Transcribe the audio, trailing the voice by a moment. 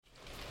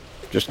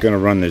just going to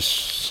run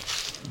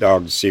this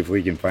dog to see if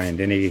we can find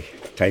any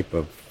type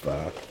of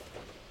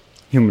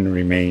human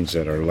remains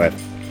that are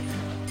left.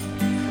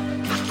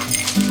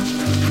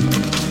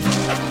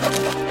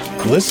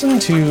 Listen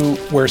to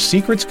Where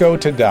Secrets Go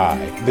to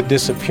Die, The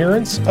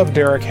Disappearance of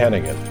Derek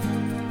Hennigan.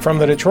 From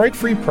the Detroit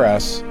Free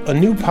Press, a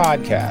new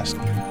podcast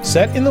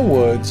set in the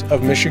woods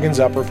of Michigan's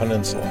Upper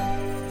Peninsula.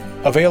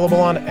 Available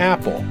on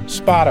Apple,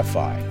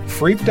 Spotify,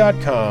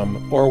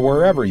 Freep.com, or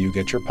wherever you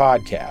get your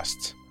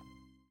podcasts.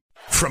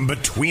 From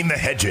between the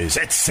hedges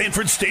at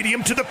Sanford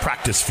Stadium to the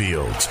practice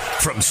fields,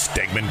 from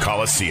Stegman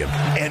Coliseum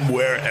and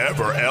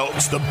wherever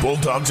else the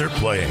Bulldogs are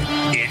playing,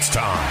 it's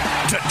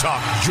time to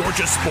talk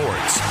Georgia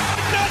sports.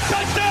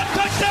 Touchdown,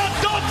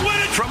 touchdown, Dogs win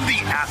it! From the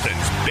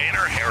Athens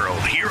Banner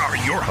Herald, here are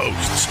your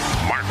hosts,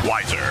 Mark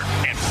Weiser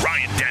and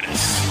Ryan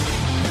Dennis.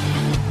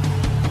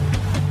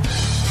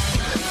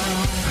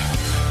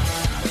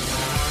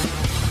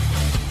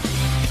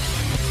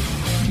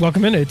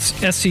 Welcome in. It's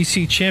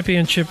SEC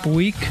Championship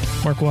Week.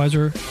 Mark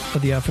Weiser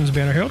of the Athens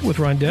Banner Herald with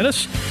Ryan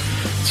Dennis,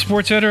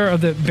 sports editor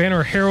of the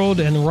Banner Herald.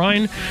 And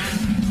Ryan,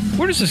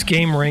 where does this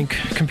game rank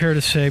compared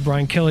to, say,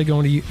 Brian Kelly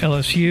going to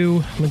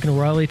LSU, Lincoln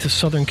Riley to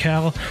Southern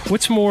Cal?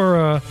 What's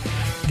more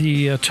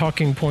the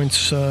talking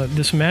points,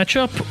 this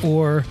matchup,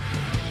 or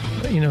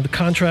the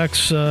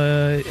contracts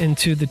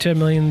into the $10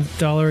 million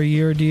a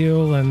year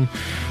deal and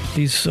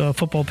these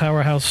football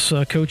powerhouse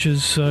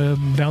coaches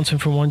bouncing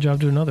from one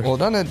job to another? Well,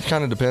 doesn't it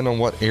kind of depend on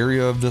what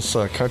area of this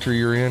country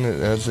you're in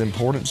as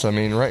importance? I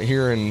mean, right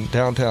here in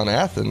downtown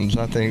Athens,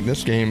 I think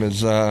this game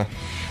is a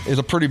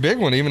pretty big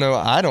one, even though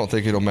I don't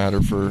think it'll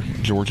matter for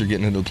Georgia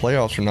getting into the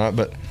playoffs or not.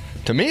 But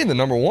to me, the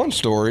number one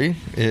story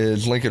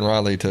is Lincoln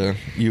Riley to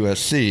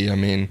USC. I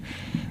mean,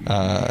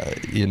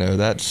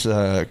 that's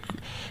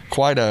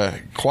quite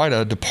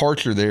a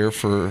departure there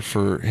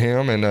for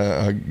him, and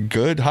a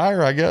good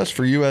hire, I guess,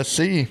 for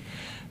USC.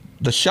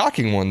 The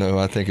shocking one, though,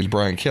 I think, is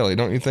Brian Kelly.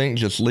 Don't you think?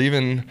 Just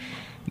leaving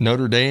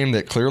Notre Dame,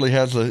 that clearly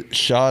has a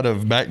shot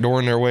of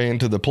backdooring their way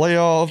into the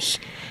playoffs.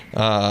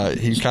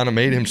 He's kind of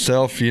made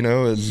himself,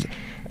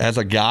 as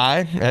a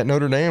guy at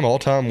Notre Dame,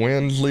 all-time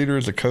wins leader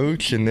as a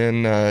coach, and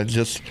then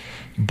just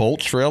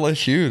bolts for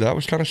LSU. That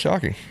was kind of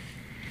shocking.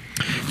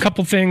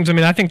 Couple things. I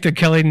mean, I think the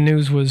Kelly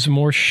news was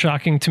more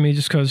shocking to me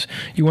just because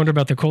you wonder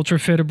about the culture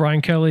fit of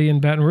Brian Kelly in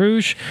Baton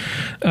Rouge.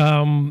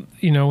 And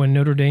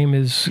Notre Dame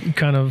is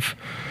kind of...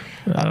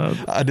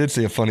 I did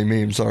see a funny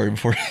meme,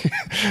 before.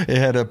 It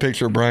had a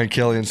picture of Brian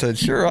Kelly and said,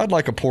 "Sure, I'd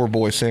like a poor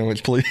boy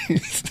sandwich,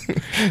 please."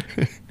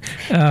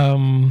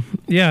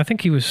 I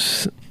think he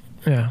was...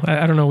 Yeah,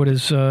 I don't know what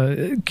his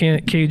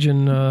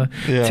Cajun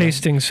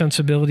tasting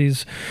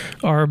sensibilities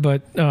are,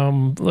 but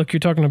look, you're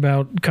talking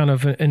about kind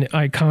of an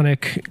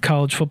iconic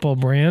college football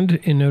brand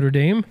in Notre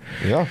Dame.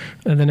 Yeah.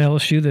 And then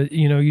LSU that,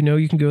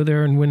 you can go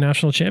there and win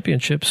national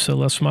championships. So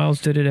Les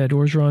Miles did it, Ed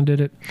Orgeron did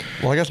it.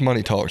 Well, I guess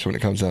money talks when it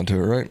comes down to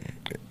it, right?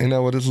 Isn't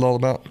that what this is all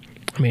about?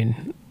 I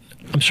mean,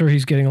 I'm sure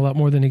he's getting a lot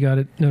more than he got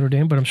at Notre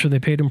Dame, but I'm sure they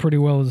paid him pretty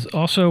well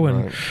also.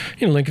 And,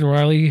 right. Lincoln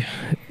Riley...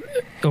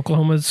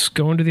 Oklahoma's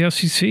going to the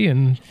SEC,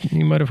 and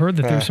you might have heard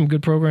that there's some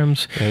good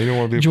programs. Yeah, you don't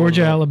want to be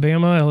Georgia,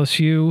 Alabama,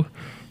 LSU,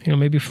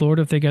 maybe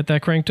Florida if they get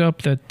that cranked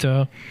up.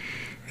 That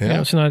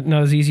it's not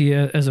as easy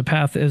as a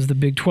path as the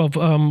Big 12.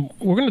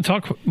 We're going to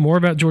talk more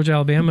about Georgia,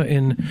 Alabama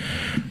in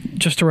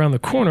just around the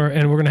corner,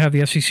 and we're going to have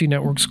the SEC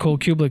Network's Cole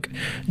Cubelic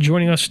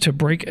joining us to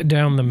break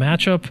down the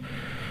matchup.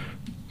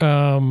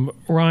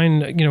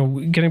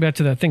 Ryan, getting back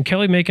to that thing,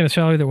 Kelly making a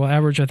salary that will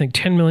average, I think,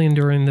 $10 million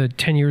during the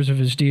 10 years of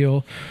his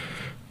deal.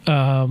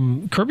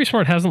 Kirby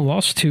Smart hasn't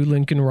lost to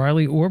Lincoln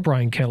Riley or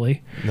Brian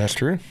Kelly. That's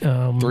true.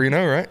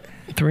 3-0, right?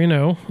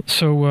 3-0.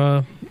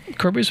 So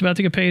Kirby's about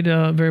to get paid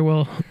very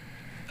well.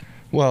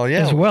 Well, yeah.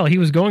 As well. He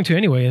was going to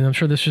anyway, and I'm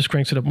sure this just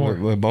cranks it up more.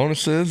 With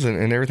bonuses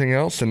and everything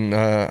else. And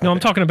no, I'm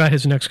talking about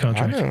his next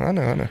contract. I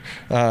know.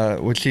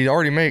 Which he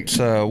already makes,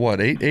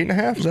 eight and a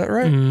half? Is that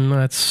right?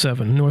 That's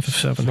 7, north of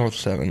 7. North of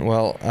 7.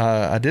 Well,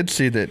 I did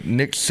see that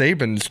Nick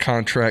Saban's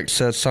contract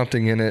says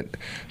something in it.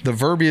 The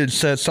verbiage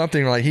says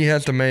something like he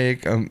has to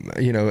make,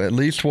 at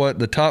least what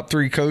the top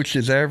 3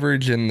 coaches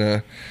average in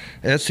the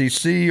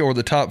SEC or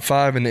the top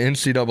 5 in the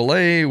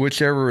NCAA,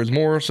 whichever is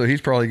more. So he's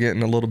probably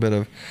getting a little bit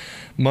of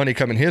money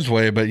coming his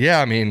way. But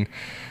yeah, I mean,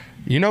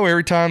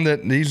 every time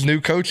that these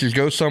new coaches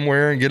go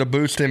somewhere and get a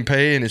boost in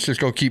pay, and it's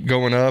just going to keep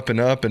going up and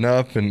up and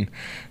up, and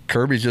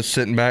Kirby's just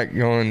sitting back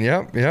going,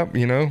 yep,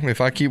 if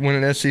I keep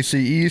winning SEC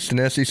East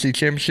and SEC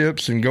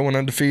championships and going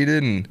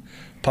undefeated and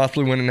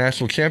possibly winning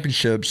national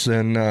championships,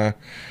 then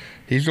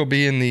he's going to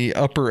be in the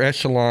upper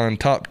echelon,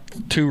 top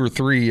 2 or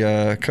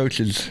 3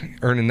 coaches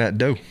earning that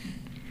dough.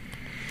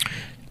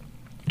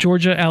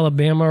 Georgia,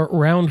 Alabama,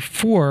 round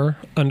 4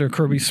 under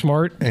Kirby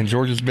Smart. And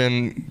Georgia's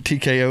been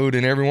TKO'd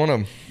in every one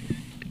of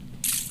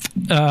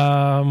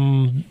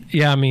them.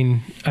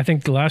 I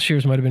think the last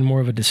year's might have been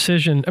more of a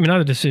decision. I mean, not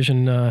a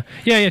decision.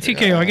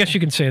 TKO. I guess you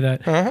can say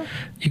that. Uh-huh.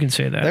 You can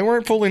say that. They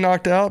weren't fully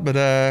knocked out, but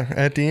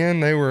at the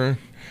end they were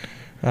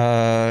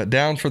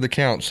down for the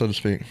count, so to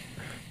speak.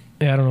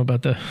 Yeah, I don't know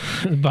about the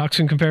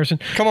boxing comparison.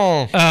 Come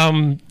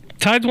on.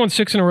 Tide's won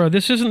 6 in a row.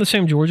 This isn't the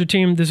same Georgia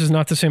team. This is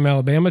not the same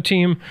Alabama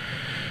team.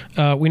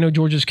 We know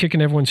Georgia's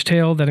kicking everyone's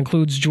tail. That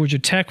includes Georgia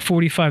Tech,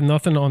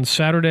 45-0 on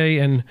Saturday.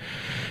 And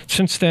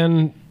since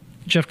then,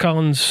 Jeff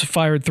Collins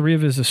fired 3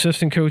 of his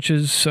assistant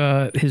coaches.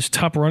 His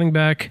top running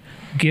back,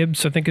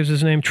 Gibbs, I think is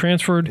his name,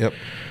 transferred. Yep.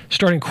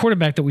 Starting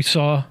quarterback that we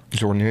saw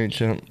Jordan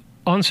Yates, yeah.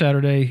 on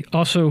Saturday,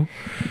 also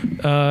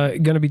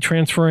going to be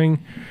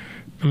transferring.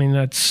 I mean,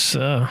 that's...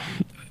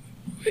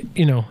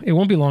 it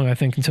won't be long, I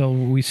think, until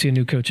we see a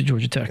new coach at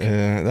Georgia Tech.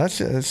 Yeah,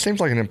 it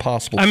seems like an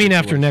impossible. I mean,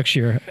 situation. after next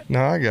year.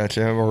 No, I got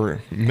you. Or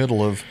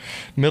middle of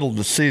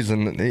the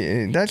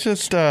season. That's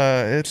just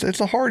it's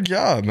a hard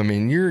job. I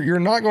mean, you're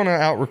not going to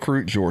out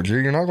recruit Georgia.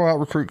 You're not going to out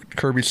recruit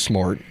Kirby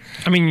Smart.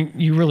 I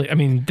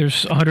mean,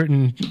 there's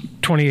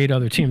 128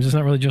 other teams. It's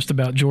not really just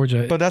about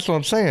Georgia. But that's what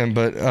I'm saying.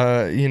 But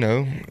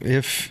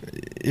if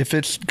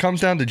it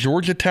comes down to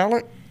Georgia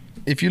talent.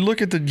 If you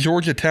look at the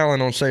Georgia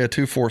talent on, say, a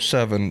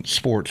 247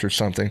 Sports or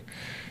something,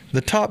 the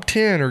top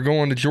 10 are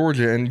going to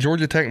Georgia, and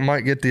Georgia Tech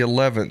might get the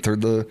 11th or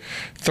the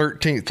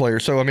 13th player.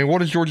 So, I mean,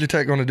 what is Georgia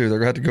Tech going to do? They're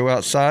going to have to go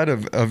outside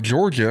of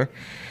Georgia.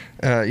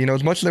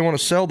 As much as they want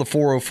to sell the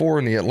 404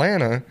 in the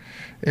Atlanta,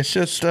 it's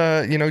just,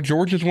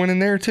 Georgia's winning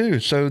there too.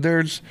 So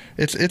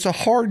it's a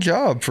hard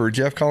job for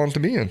Jeff Collins to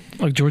be in.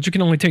 Look, Georgia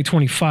can only take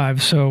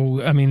 25.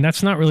 So, I mean,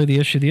 that's not really the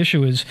issue. The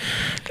issue is,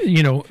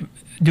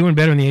 doing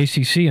better in the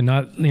ACC and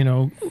not,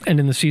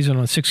 ending the season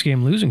on a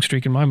 6-game losing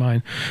streak in my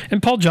mind.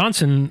 And Paul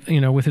Johnson,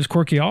 with his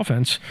quirky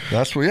offense.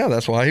 That's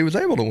why he was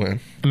able to win.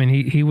 I mean,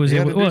 he was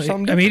able. Well,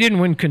 he didn't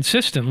win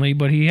consistently,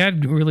 but he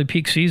had really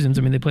peak seasons.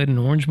 I mean, they played in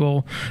the Orange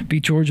Bowl,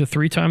 beat Georgia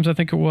 3 times, I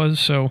think it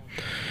was. So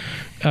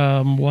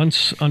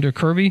once under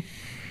Kirby.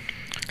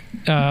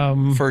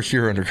 First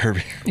year under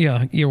Kirby.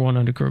 Yeah, year 1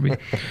 under Kirby.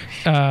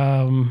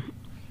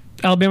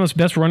 Alabama's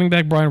best running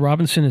back, Brian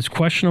Robinson, is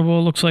questionable,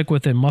 it looks like,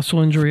 with a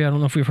muscle injury. I don't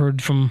know if we've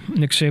heard from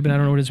Nick Saban. I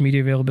don't know what his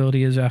media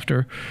availability is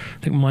after. I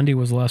think Monday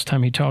was the last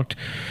time he talked.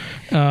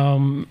 How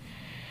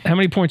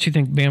many points do you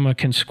think Bama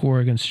can score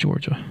against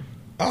Georgia?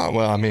 Oh,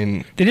 well, I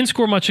mean... They didn't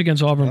score much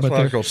against Auburn, but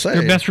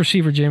their best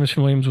receiver,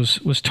 Jamison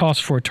Williams, was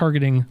tossed for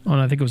targeting on,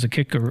 I think it was a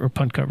kick or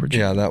punt coverage.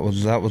 Yeah, that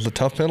was a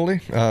tough penalty,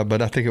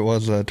 but I think it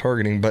was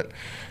targeting. But,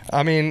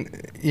 I mean,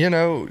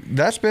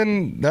 that's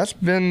been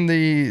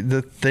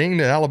the thing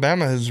that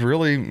Alabama has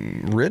really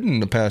ridden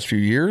the past few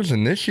years.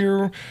 And this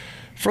year,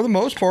 for the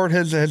most part,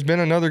 has been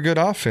another good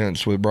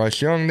offense with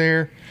Bryce Young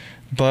there.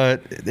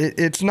 But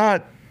it's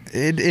not...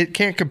 It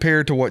can't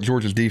compare to what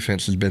Georgia's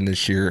defense has been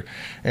this year.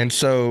 And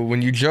so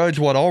when you judge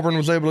what Auburn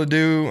was able to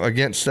do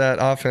against that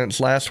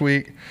offense last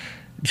week,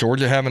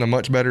 Georgia having a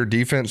much better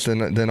defense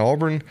than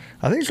Auburn,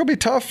 I think it's going to be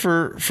tough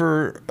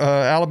for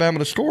Alabama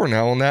to score.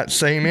 Now, on that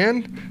same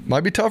end,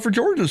 might be tough for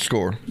Georgia to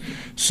score.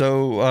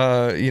 So,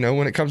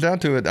 when it comes down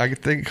to it, I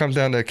think it comes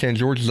down to, can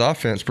Georgia's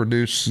offense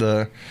produce,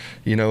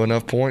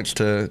 enough points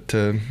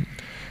to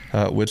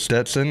with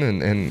Stetson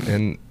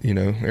and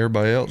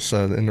everybody else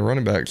in the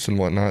running backs and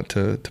whatnot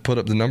to put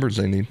up the numbers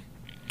they need.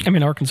 I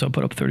mean, Arkansas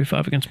put up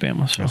 35 against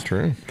Bama. So. That's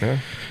true, yeah.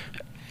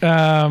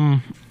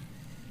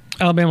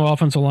 Alabama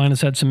offensive line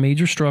has had some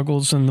major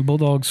struggles, and the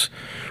Bulldogs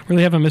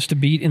really haven't missed a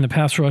beat in the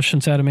pass rush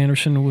since Adam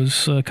Anderson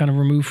was kind of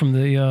removed from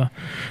the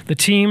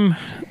team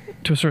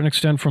to a certain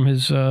extent from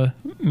his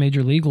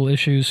major legal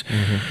issues.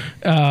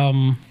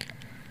 Mm-hmm.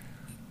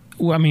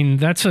 I mean,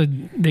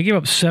 they gave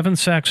up 7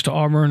 sacks to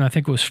Auburn. I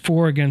think it was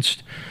 4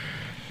 against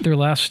their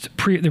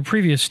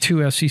previous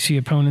 2 SEC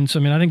opponents.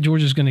 I mean, I think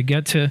Georgia's going to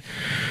get to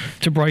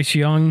Bryce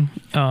Young.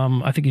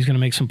 I think he's going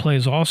to make some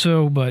plays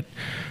also, but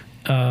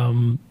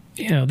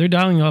they're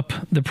dialing up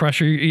the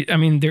pressure. I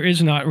mean, there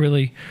is not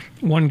really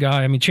one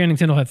guy. I mean, Channing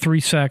Tindall had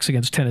 3 sacks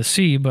against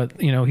Tennessee, but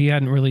he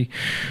hadn't really.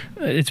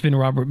 It's been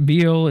Robert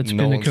Beal. It's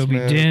been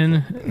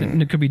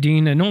Nakobe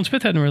Dean, and Nolan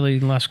Smith hadn't really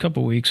in the last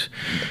couple of weeks.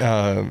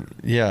 And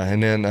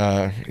then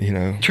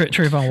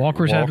Trayvon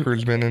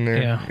Walker's been in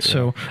there. Yeah.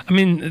 So I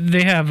mean,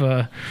 they have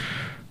a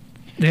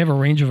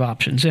range of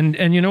options,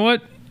 and you know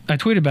what? I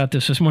tweeted about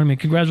this morning. I mean,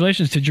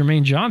 congratulations to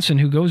Jermaine Johnson,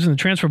 who goes in the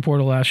transfer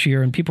portal last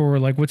year, and people were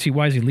like,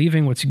 why is he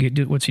leaving? What's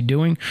he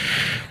doing?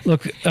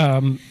 Look,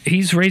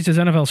 he's raised his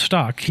NFL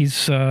stock.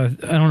 He's, I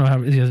don't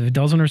know, he has a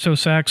dozen or so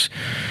sacks.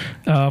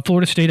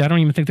 Florida State, I don't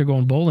even think they're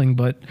going bowling,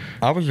 but...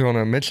 I was going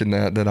to mention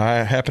that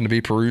I happened to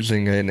be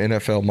perusing an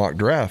NFL mock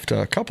draft,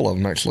 a couple of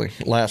them actually,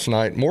 last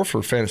night, more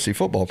for fantasy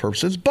football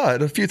purposes,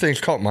 but a few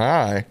things caught my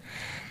eye.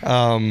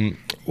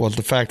 Was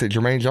the fact that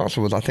Jermaine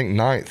Johnson was, I think,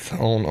 9th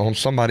on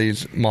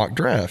somebody's mock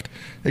draft.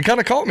 It kind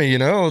of caught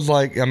me, I was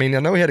like, I mean, I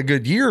know he had a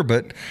good year,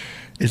 but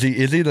is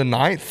he the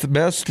 9th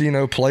best,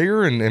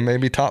 player and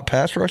maybe top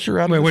pass rusher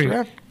out of this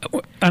draft?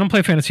 I don't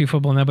play fantasy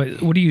football now,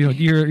 but what do you?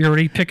 You're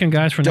already picking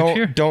guys for next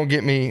year? Don't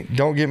get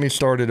me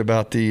started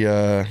about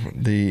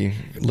the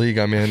league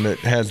I'm in that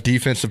has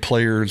defensive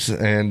players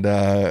and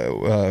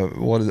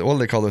what do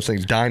they call those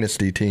things?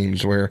 Dynasty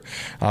teams, where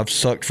I've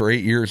sucked for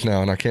 8 years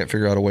now and I can't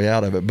figure out a way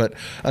out of it. But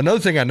another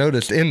thing I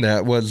noticed in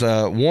that was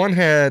one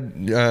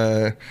had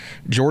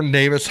Jordan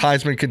Davis,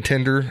 Heisman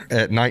contender,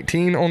 at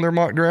 19 on their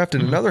mock draft,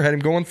 and another had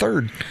him going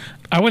 3rd.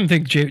 I wouldn't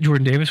think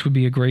Jordan Davis would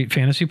be a great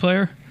fantasy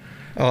player.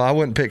 Oh, I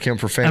wouldn't pick him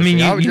for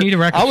fantasy. I mean, you need a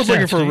record. I was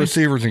looking stats, for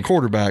receivers and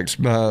quarterbacks,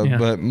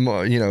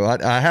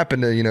 but I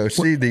happen to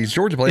see these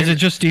Georgia players. Is it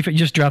just you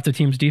just drop the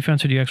team's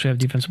defense, or do you actually have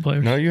defensive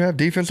players? No, you have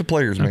defensive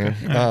players, man.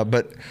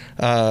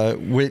 Okay.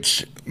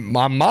 Which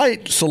I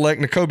might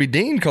select Nakobe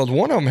Dean because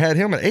one of them had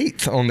him at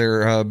 8th on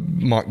their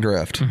mock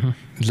draft. Mm-hmm.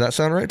 Does that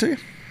sound right to you?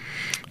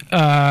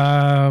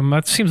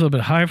 That seems a little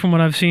bit high from what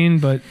I've seen,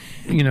 but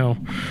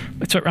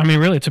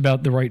really, it's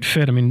about the right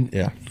fit. I mean,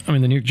 yeah. I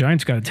mean, the New York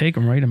Giants got to take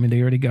them, right? I mean, they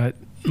already got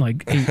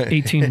like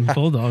 18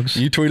 Bulldogs.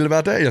 You tweeted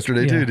about that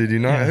yesterday too, did you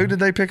not? Yeah. Who did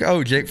they pick?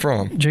 Oh, Jake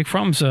Fromm. Jake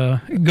Fromm's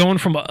going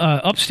from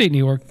upstate New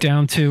York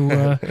down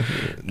to,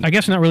 I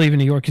guess not really even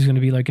New York. He's going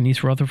to be like in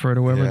East Rutherford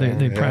or wherever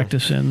they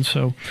practice in.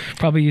 So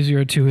probably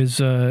easier to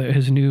his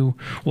new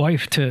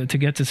wife to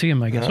get to see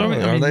him, I guess.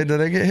 Did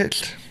they get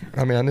hitched?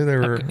 I mean, I knew they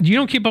were. You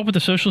don't keep up with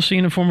the social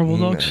scene of former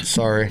Bulldogs? No,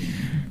 sorry.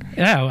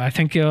 Yeah, I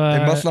think it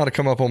must not have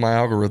come up on my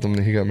algorithm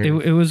that he got me.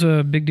 It was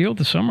a big deal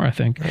this summer, I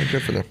think. Oh,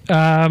 good for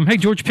them. Hey,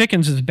 George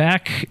Pickens is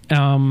back,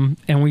 and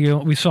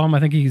we saw him.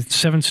 I think he's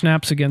 7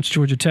 snaps against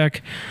Georgia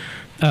Tech.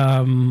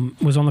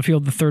 Was on the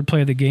field the third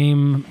play of the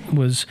game.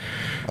 Was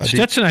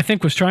Stetson, I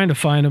think, was trying to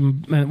find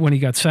him when he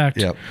got sacked.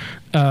 Yep.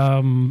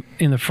 In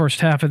the first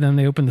half, and then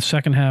they opened the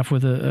second half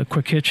with a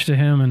quick hitch to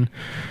him, and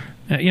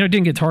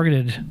didn't get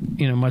targeted,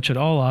 much at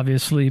all,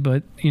 obviously.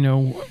 But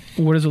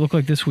what does it look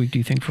like this week? Do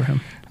you think for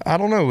him? I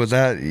don't know. Was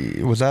that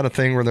a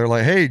thing where they're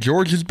like, "Hey,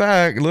 George is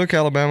back. Look,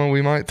 Alabama,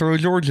 we might throw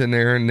George in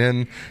there," and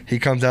then he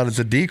comes out as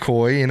a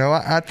decoy?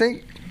 I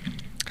think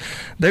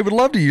they would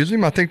love to use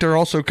him. I think they're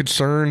also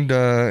concerned,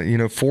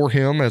 for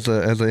him as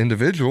an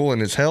individual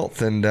and his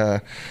health. And I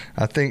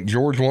think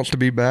George wants to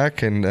be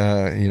back and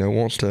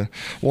wants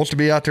to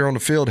be out there on the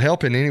field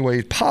helping any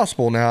way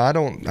possible. Now, I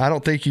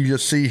don't think you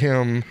just see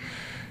him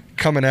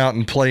coming out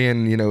and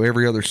playing,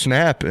 every other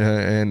snap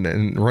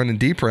and running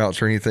deep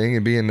routes or anything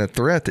and being the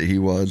threat that he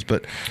was.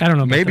 But I don't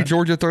know. Maybe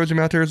Georgia throws him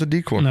out there as a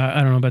decoy. No, I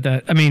don't know about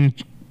that. I mean,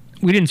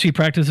 we didn't see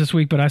practice this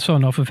week, but I saw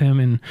enough of him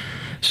in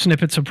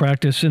snippets of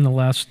practice in the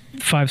last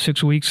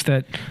 5-6 weeks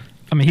that,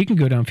 he can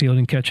go downfield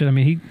and catch it. I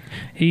mean,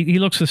 he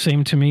looks the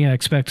same to me. I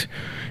expect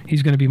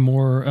he's going to be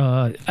more.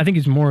 I think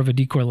he's more of a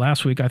decoy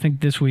last week. I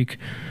think this week,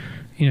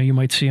 you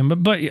might see him.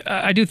 But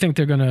I do think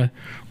they're going to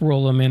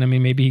roll him in. I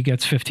mean, maybe he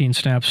gets 15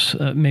 snaps,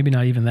 maybe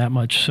not even that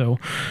much. So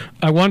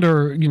I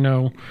wonder,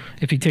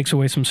 if he takes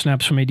away some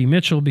snaps from A.D.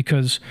 Mitchell,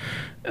 because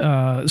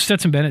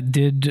Stetson Bennett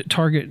did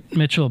target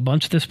Mitchell a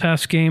bunch this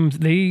past game.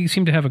 They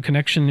seem to have a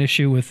connection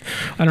issue with,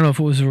 I don't know if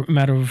it was a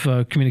matter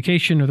of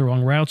communication or the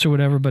wrong routes or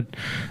whatever, but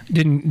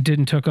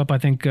didn't hook up. I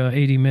think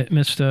A.D.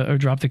 missed or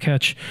dropped a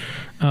catch.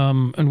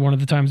 And one of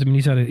the times,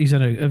 he's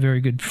had a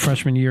very good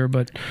freshman year,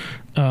 but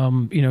a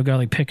guy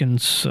like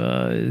Pickens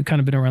kind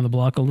of been around the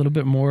block a little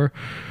bit more.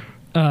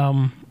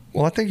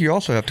 Well, I think you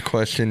also have to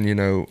question,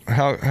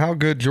 how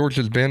good George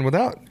has been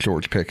without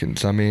George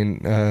Pickens. I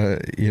mean, I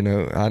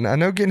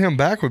know getting him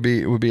back would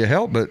be a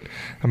help, but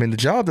I mean the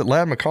job that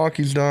Ladd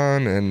McConkey's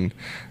done, and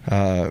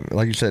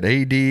like you said,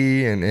 AD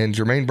and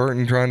Jermaine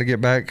Burton trying to get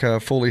back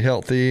fully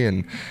healthy,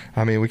 and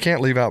I mean we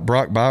can't leave out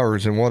Brock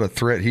Bowers and what a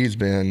threat he's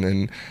been,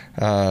 and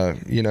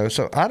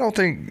so I don't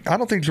think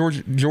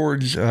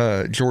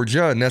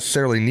Georgia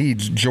necessarily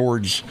needs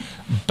George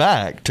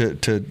back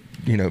to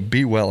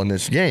be well in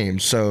this game.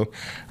 So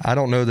I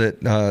don't know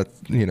that,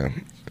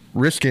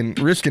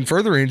 risking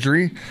further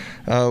injury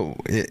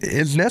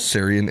is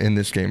necessary in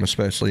this game,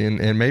 especially.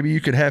 And maybe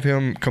you could have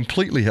him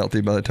completely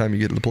healthy by the time you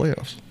get to the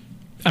playoffs.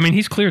 I mean,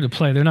 he's clear to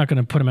play. They're not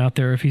going to put him out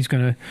there if he's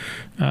going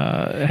to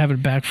have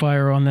it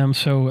backfire on them.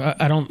 So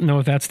I don't know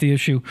if that's the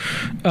issue.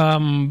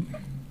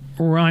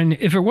 Ryan,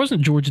 if it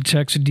wasn't Georgia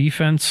Tech's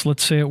defense,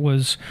 let's say it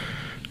was,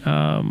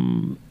 I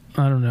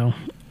don't know,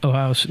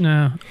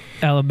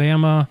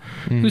 Alabama.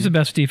 Mm-hmm. Who's the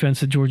best defense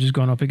that Georgia's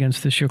gone up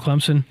against this year?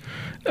 Clemson.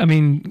 I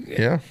mean,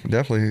 yeah,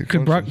 definitely.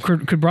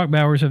 Could Brock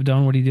Bowers have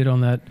done what he did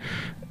on that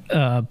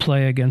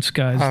play against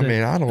guys? I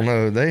mean, I don't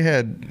know. They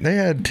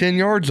had 10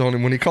 yards on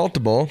him when he caught the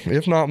ball,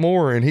 if not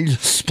more, and he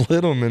just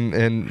split them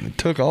and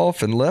took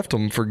off and left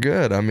them for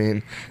good. I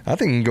mean, I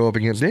think he can go up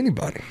against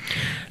anybody.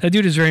 That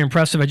dude is very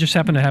impressive. I just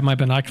happened to have my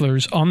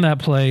binoculars on that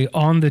play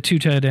on the 2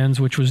 tight ends,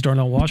 which was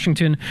Darnell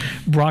Washington,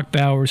 Brock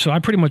Bowers. So I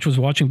pretty much was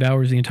watching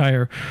Bowers the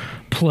entire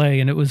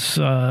play, and it was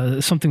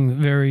something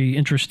very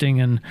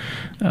interesting and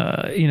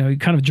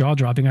kind of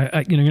jaw-dropping.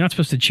 You're not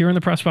supposed to cheer in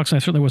the press box, and I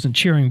certainly wasn't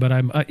cheering,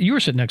 but you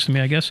were sitting next to me,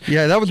 I guess.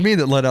 Yeah, that was me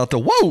that let out the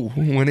whoa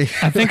when he.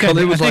 I think I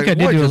did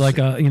do like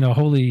a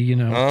holy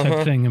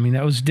type thing. I mean,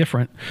 that was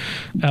different.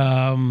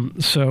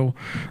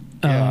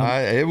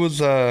 It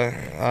was.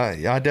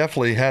 I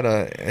definitely had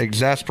a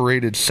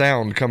exasperated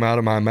sound come out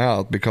of my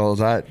mouth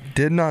because I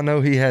did not know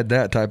he had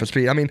that type of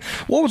speed. I mean,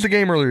 what was the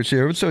game earlier this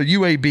year? It was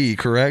UAB,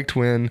 correct?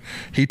 When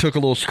he took a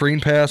little screen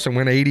pass and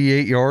went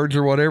 88 yards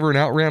or whatever and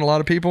outran a lot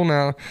of people.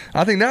 Now,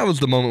 I think that was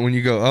the moment when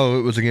you go, oh,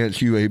 it was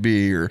against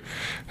UAB or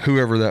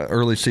whoever that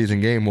early season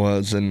game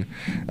was. And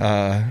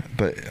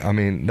but I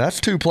mean,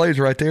 that's 2 plays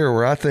right there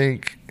where I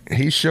think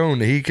he's shown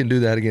that he can do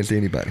that against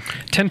anybody.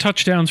 10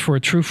 touchdowns for a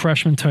true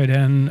freshman tight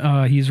end.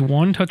 He's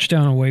one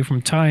touchdown away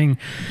from tying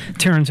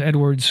Terrence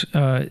Edwards'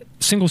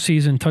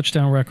 single-season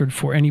touchdown record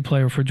for any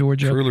player for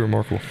Georgia. Truly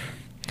remarkable.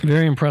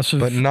 Very impressive.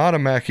 But not a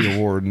Mackey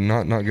Award.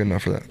 Not good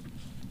enough for that.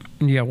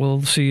 Yeah,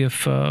 we'll see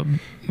if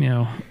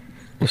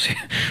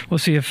We'll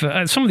see if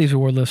some of these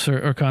award lists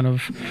are kind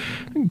of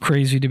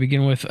crazy to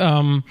begin with.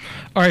 All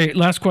right,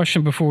 last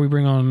question before we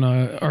bring on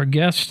our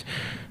guest.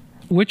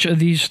 Which of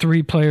these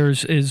three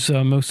players is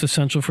most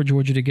essential for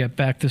Georgia to get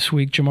back this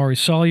week? Jamari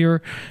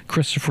Sawyer,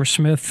 Christopher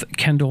Smith,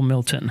 Kendall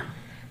Milton.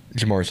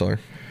 Jamari Sawyer.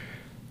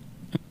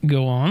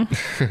 Go on.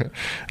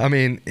 I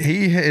mean,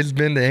 he has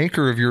been the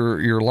anchor of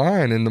your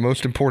line and the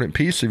most important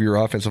piece of your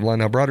offensive line.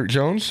 Now, Broderick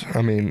Jones,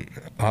 I mean,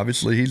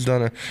 obviously he's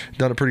done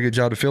a pretty good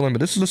job to fill in, but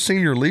this is the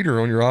senior leader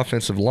on your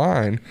offensive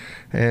line.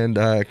 And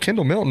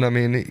Kendall Milton, I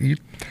mean, you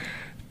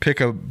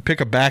pick a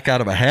back out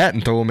of a hat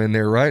and throw them in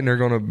there, right? And they're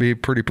going to be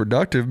pretty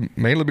productive,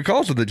 mainly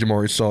because of the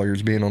Jamari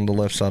Sawyers being on the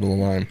left side of the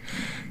line.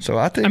 So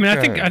I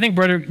think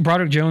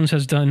Broderick Jones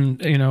has done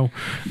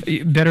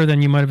better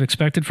than you might have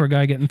expected for a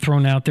guy getting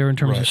thrown out there in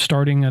terms of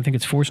starting. I think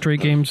it's 4 straight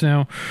games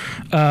now.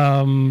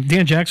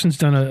 Dan Jackson's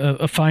done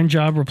a fine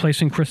job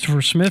replacing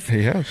Christopher Smith.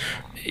 He has.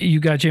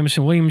 You got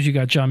Jamison Williams, you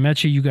got John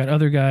Mechie, you got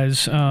other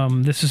guys.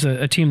 This is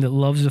a team that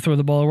loves to throw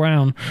the ball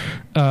around.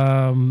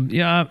 I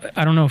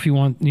don't know if you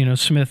want,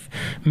 Smith.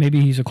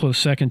 Maybe he's a close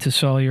second to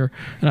Sawyer,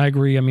 and I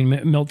agree. I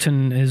mean,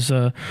 Milton is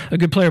a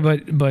good player,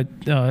 but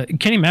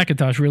Kenny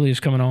McIntosh really is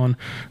coming on,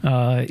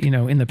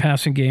 in the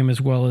passing game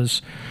as well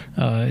as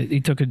he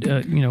took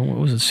what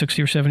was it,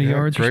 60 or 70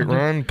 yards? Great or something?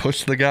 run,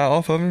 pushed the guy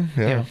off of him.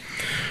 Yeah.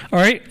 All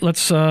right,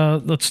 let's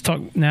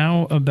talk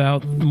now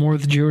about more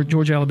of the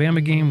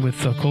Georgia-Alabama game with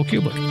Cole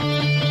Cubelic.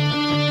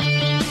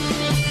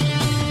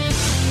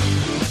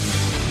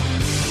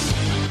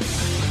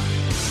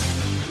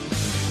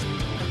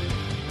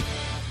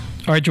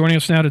 All right, joining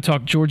us now to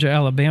talk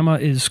Georgia-Alabama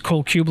is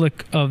Cole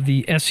Cubelic of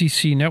the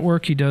SEC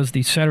Network. He does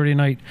the Saturday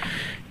night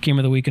Game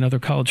of the Week and other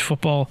college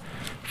football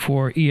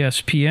for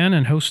ESPN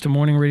and hosts a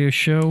morning radio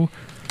show,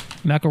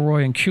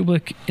 McElroy and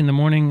Cubelic in the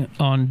morning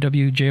on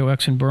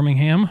WJOX in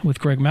Birmingham with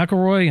Greg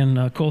McElroy.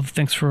 And Cole,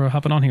 thanks for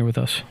hopping on here with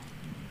us.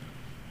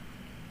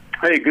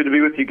 Hey, good to be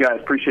with you guys.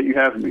 Appreciate you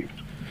having me.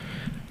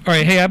 All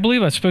right. Hey, I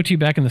believe I spoke to you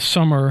back in the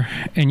summer,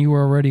 and you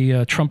were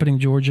already trumpeting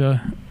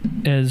Georgia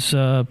as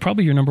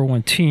probably your number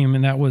one team,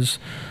 and that was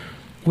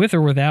with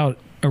or without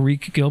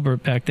Arik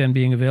Gilbert back then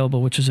being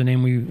available, which is a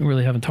name we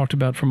really haven't talked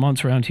about for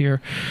months around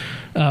here.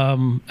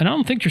 And I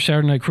don't think your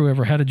Saturday night crew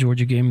ever had a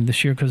Georgia game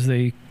this year because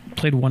they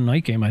played one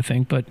night game, I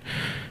think. But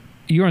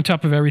you're on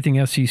top of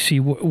everything SEC.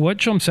 What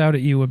jumps out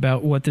at you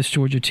about what this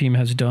Georgia team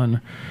has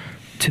done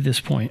to this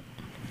point?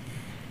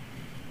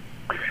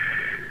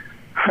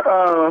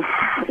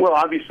 Well,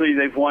 obviously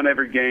they've won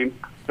every game,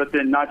 but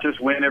then not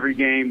just win every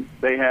game,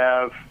 they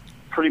have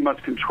pretty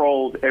much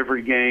controlled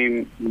every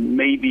game,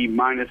 maybe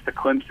minus the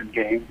Clemson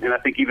game. And I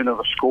think even though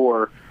the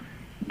score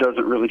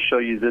doesn't really show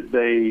you that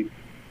they,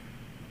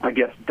 I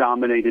guess,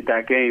 dominated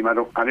that game, I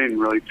didn't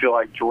really feel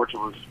like Georgia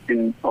was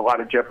in a lot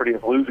of jeopardy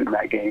of losing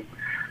that game.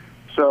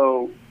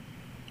 So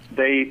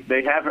they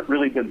haven't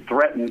really been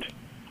threatened,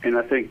 and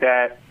I think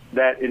that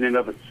in and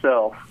of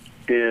itself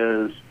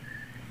is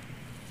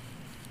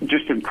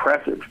just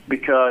impressive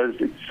because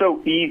it's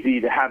so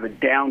easy to have a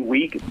down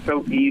week. It's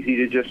so easy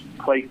to just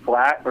play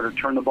flat or to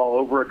turn the ball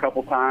over a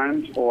couple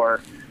times or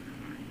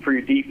for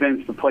your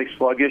defense to play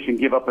sluggish and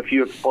give up a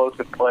few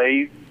explosive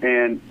plays,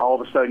 and all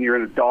of a sudden you're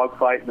in a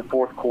dogfight in the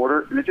fourth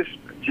quarter, and it just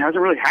hasn't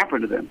really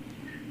happened to them.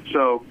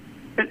 So,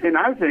 and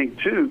I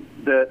think, too,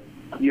 that,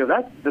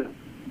 that's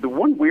the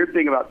one weird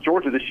thing about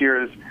Georgia this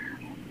year is,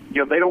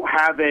 they don't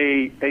have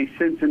a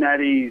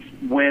Cincinnati's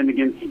win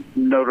against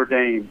Notre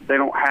Dame. They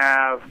don't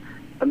have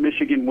a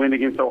Michigan win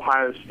against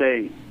Ohio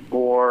State,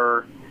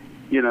 or,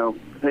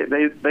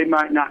 they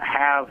might not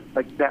have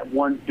like that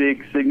one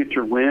big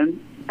signature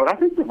win, but I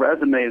think the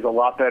resume is a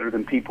lot better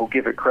than people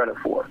give it credit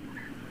for.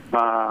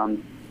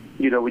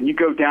 When you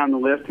go down the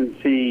list and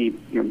see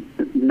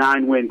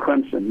 9-win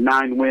Clemson,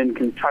 9-win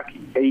Kentucky,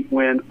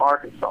 8-win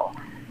Arkansas,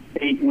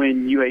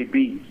 8-win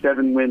UAB,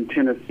 7-win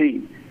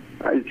Tennessee.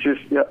 It's just,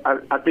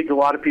 I think a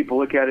lot of people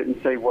look at it and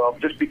say, well,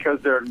 just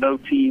because there are no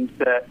teams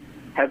that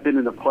have been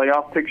in the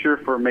playoff picture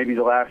for maybe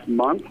the last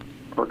month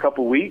or a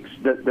couple weeks,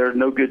 that there are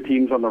no good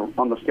teams on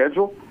the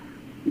schedule.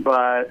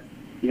 But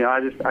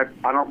I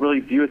don't really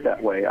view it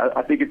that way.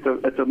 I think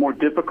it's a more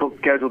difficult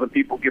schedule than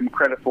people give them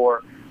credit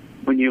for.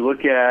 When you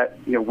look at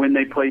when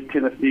they played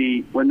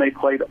Tennessee, when they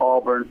played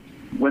Auburn,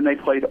 when they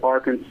played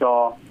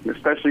Arkansas,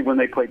 especially when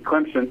they played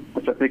Clemson,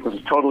 which I think was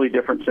a totally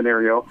different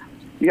scenario.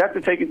 You have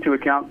to take into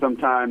account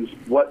sometimes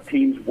what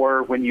teams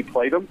were when you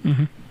played them.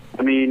 Mm-hmm.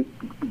 I mean,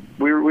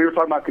 we were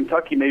talking about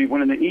Kentucky maybe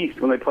winning the East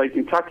when they played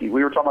Kentucky.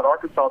 We were talking about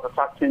Arkansas as a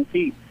top 10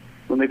 team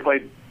when they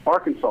played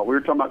Arkansas. We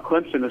were talking about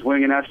Clemson as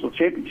winning a national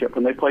championship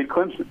when they played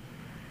Clemson.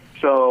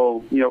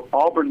 So,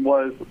 Auburn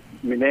was,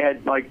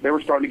 they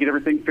were starting to get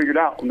everything figured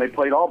out when they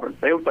played Auburn.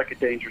 They looked like a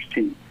dangerous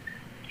team.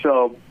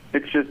 So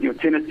It's just,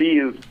 Tennessee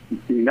is,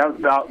 that was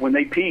about when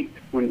they peaked,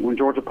 when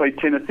Georgia played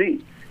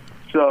Tennessee.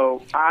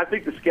 So I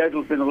think the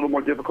schedule's been a little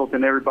more difficult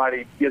than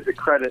everybody gives it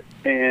credit.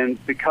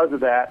 And because of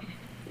that,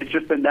 it's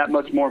just been that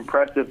much more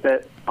impressive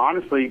that,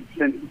 honestly,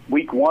 since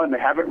week one, they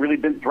haven't really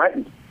been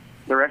threatened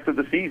the rest of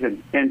the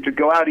season. And to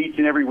go out each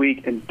and every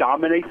week and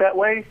dominate that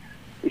way,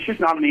 it's just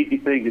not an easy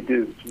thing to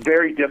do. It's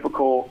very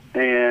difficult,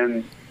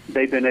 and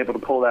they've been able to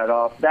pull that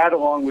off. That,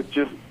 along with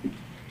just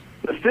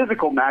the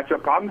physical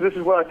matchup problems, this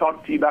is what I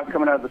talked to you about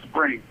coming out of the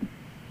spring.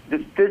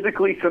 Just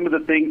physically, some of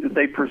the things that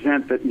they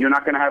present that you're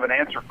not going to have an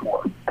answer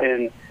for.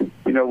 And,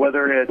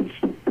 whether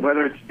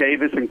it's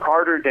Davis and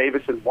Carter,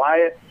 Davis and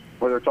Wyatt,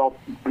 whether it's all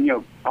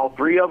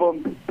three of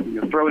them,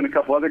 throw in a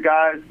couple other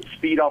guys,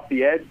 speed off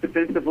the edge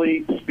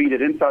defensively, speed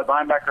at inside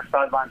linebacker,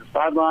 sideline to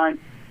sideline.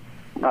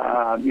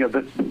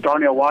 The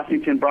Darnell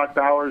Washington, Brock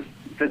Bowers,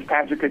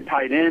 Fitzpatrick at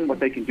tight end, what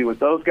they can do with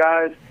those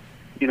guys.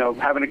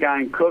 Having a guy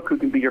in Cook who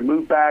can be your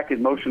move back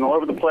and motion all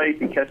over the place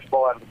and catch the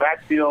ball out of the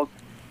backfield.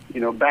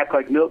 Back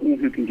like Milton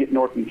who can get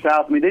north and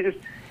south. I mean,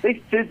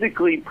 they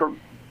physically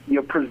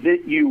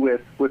present you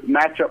with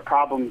matchup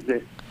problems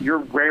that you're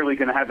rarely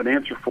going to have an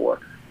answer for.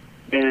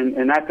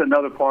 And that's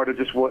another part of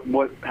just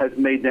what has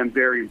made them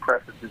very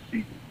impressive this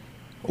season.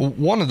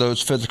 One of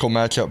those physical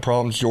matchup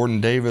problems,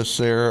 Jordan Davis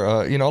there,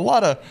 a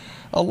lot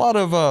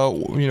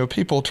of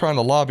people trying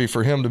to lobby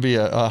for him to be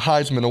a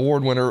Heisman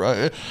Award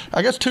winner.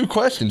 I guess two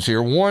questions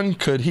here. One,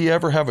 could he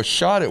ever have a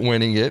shot at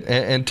winning it?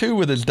 And two,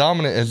 with as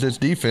dominant as this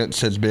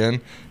defense has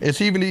been, is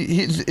he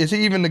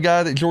even the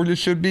guy that Georgia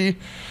should be,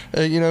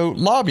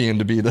 lobbying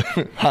to be the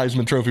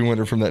Heisman Trophy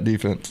winner from that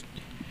defense?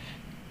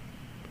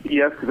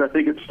 Yes, because I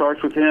think it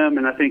starts with him,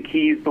 and I think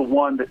he's the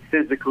one that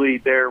physically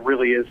there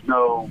really is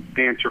no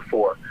answer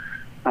for.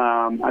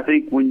 I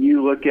think when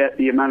you look at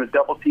the amount of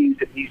double teams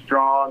that he's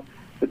drawn,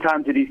 the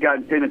times that he's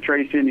gotten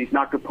penetration, he's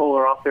knocked a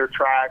puller off their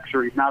tracks,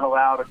 or he's not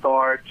allowed a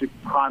guard to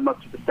climb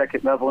up to the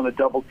second level in a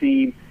double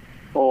team,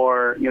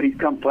 or he's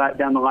come flat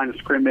down the line of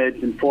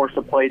scrimmage and forced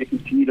a play to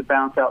continue to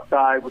bounce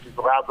outside, which has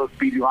allowed those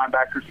speedy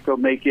linebackers to go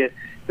make it.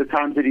 The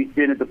times that he's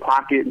been in the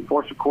pocket and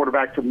forced a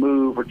quarterback to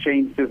move or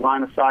change his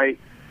line of sight,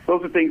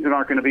 those are things that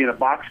aren't going to be in a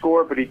box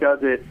score, but he does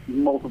it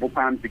multiple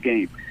times a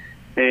game.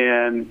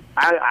 And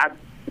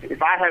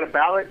if I had a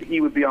ballot,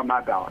 he would be on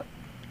my ballot.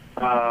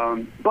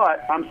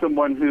 But I'm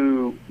someone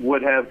who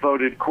would have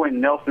voted Quentin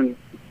Nelson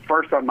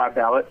first on my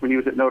ballot when he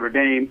was at Notre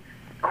Dame.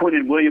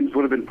 Quentin Williams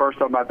would have been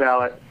first on my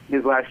ballot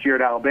his last year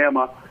at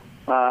Alabama.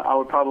 I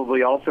would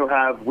probably also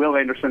have Will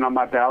Anderson on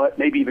my ballot,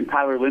 maybe even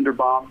Tyler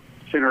Linderbaum,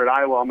 center at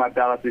Iowa, on my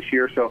ballot this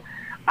year. So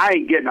I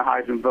ain't getting a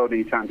Heisman vote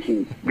anytime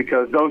soon,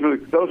 because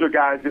those are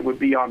guys that would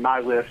be on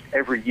my list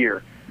every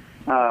year.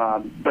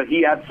 But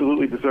he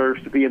absolutely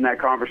deserves to be in that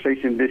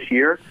conversation this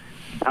year.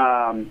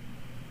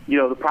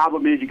 The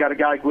problem is you got a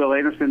guy like Will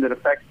Anderson that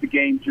affects the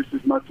game just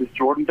as much as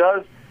Jordan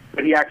does,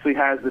 but he actually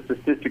has the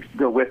statistics to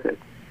go with it.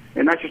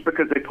 And that's just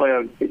because they play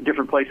on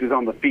different places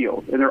on the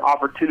field, and their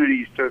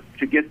opportunities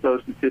to get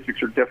those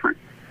statistics are different.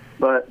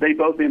 But they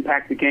both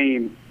impact the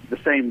game the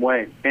same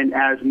way and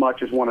as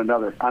much as one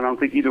another. I don't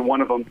think either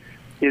one of them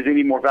is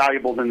any more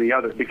valuable than the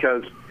other,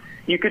 because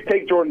you could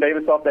take Jordan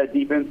Davis off that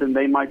defense and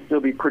they might still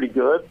be pretty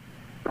good.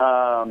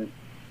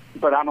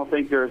 But I don't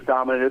think they're as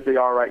dominant as they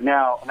are right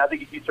now. And I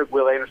think if you took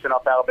Will Anderson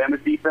off Alabama's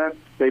defense,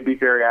 they'd be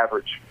very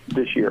average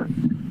this year.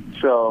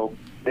 So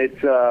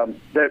it's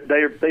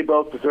they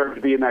both deserve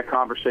to be in that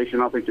conversation.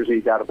 I don't think there's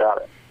any doubt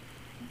about it.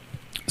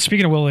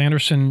 Speaking of Will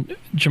Anderson,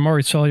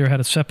 Jamari Salyer had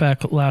a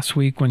setback last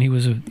week when he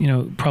was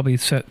probably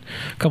set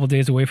a couple of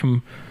days away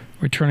from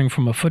returning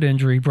from a foot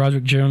injury.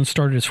 Broderick Jones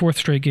started his fourth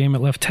straight game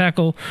at left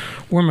tackle.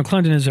 Warren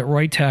McClendon is at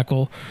right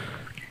tackle.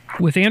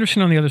 With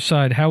Anderson on the other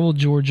side, how will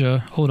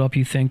Georgia hold up,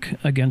 you think,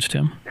 against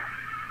him?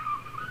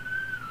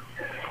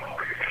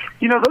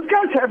 Those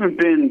guys haven't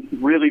been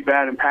really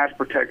bad in pass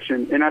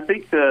protection, and I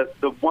think the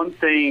one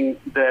thing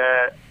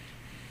that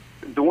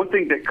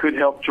could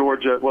help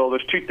Georgia, well,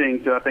 there's two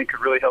things that I think could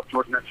really help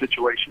Georgia in that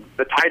situation.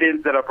 The tight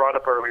ends that I brought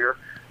up earlier.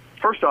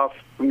 First off,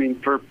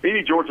 for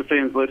any Georgia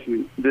fans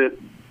listening, the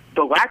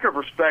lack of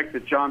respect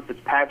that John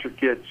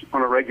Fitzpatrick gets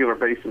on a regular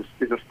basis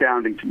is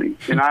astounding to me.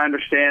 And I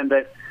understand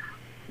that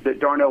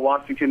Darnell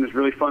Washington is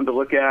really fun to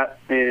look at,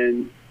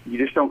 and you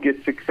just don't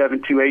get 6'7",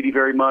 280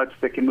 very much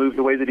that can move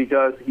the way that he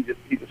does.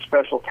 He's a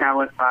special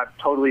talent. I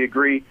totally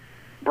agree.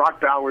 Brock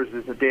Bowers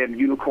is a damn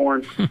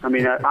unicorn. I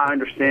mean, I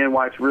understand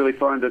why it's really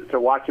fun to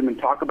watch him and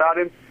talk about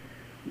him.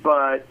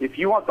 But if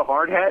you want the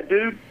hard hat,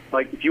 dude,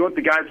 like if you want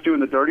the guys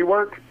doing the dirty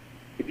work,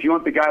 if you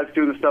want the guys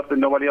doing the stuff that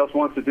nobody else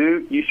wants to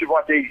do, you should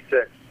watch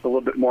 86 a little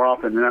bit more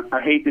often. And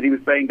I hate that he was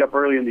banged up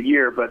early in the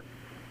year, but,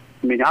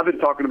 I've been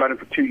talking about him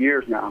for 2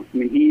 years now.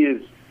 He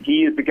is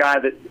the guy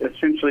that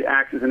essentially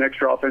acts as an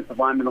extra offensive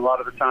lineman a lot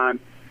of the time,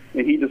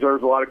 and he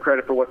deserves a lot of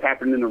credit for what's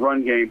happened in the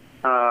run game.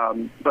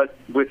 But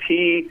with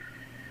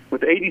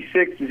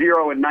 86,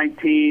 0, and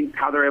 19,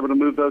 how they're able to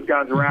move those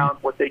guys around,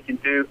 what they can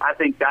do, I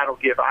think that'll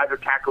give either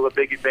tackle a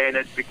big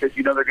advantage, because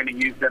they're going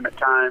to use them at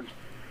times.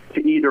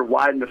 to either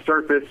widen the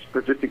surface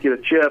or just to get a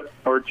chip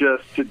or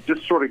just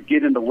to sort of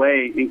get in the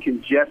way and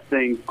congest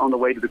things on the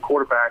way to the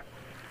quarterback.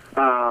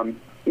 The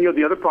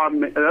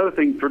other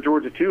thing for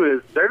Georgia, too,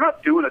 is they're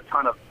not doing a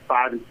ton of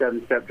 5- and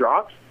 7-step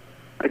drops.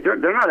 Like they're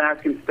not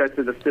asking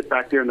Stetson to sit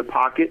back there in the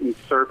pocket and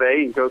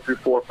survey and go through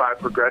 4 or 5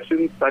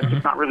 progressions. That's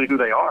just not really who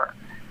they are.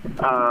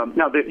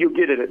 Now, you'll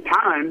get it at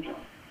times,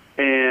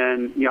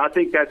 and I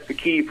think that's the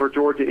key for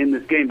Georgia in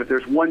this game. But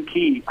there's one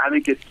key. I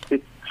think it's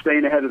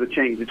staying ahead of the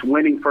chains. It's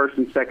winning first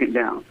and second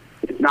down.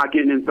 It's not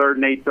getting in 3rd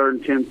and 8, 3rd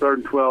and 10, 3rd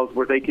and 12,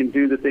 where they can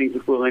do the things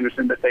with Will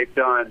Anderson that they've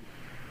done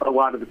a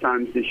lot of the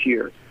times this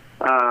year.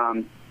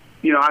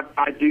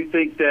 I do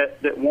think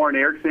that Warren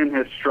Erickson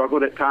has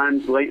struggled at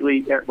times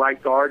lately at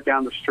right guard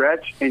down the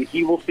stretch, and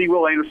he will see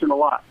Will Anderson a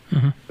lot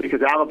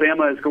because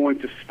Alabama is going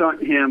to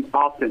stunt him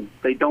often.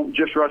 They don't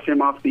just rush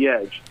him off the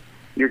edge.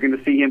 You're going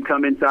to see him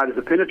come inside as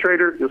a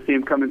penetrator. You'll see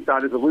him come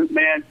inside as a loop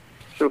man.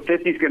 So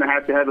 50's going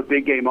to have a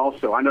big game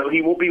also. I know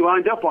he won't be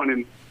lined up on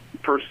him,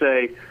 per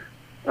se,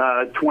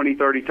 20,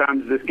 30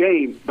 times this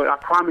game, but I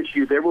promise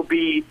you there will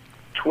be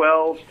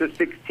 12 to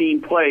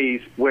 16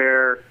 plays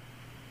where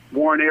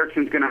Warren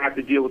Erickson's going to have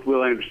to deal with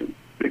Will Anderson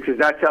because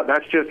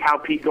that's just how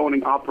Pete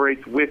Golding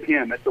operates with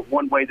him. That's the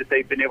one way that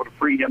they've been able to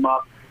free him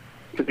up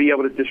to be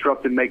able to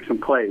disrupt and make some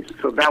plays.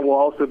 So that will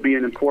also be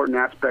an important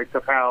aspect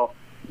of how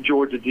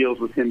Georgia deals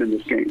with him in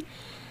this game.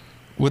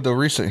 With the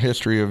recent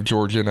history of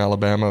Georgia and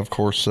Alabama, of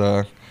course,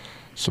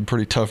 some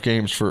pretty tough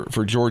games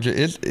for Georgia.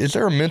 Is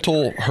there a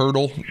mental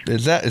hurdle?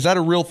 Is that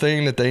a real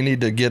thing that they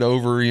need to get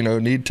over?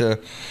 Need to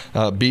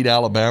beat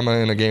Alabama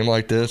in a game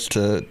like this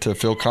to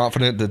feel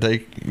confident that they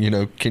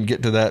can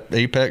get to that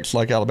apex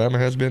like Alabama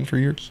has been for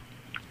years?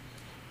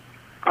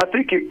 I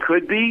think it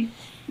could be,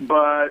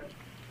 but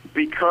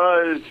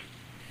because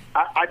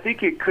I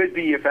think it could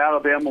be if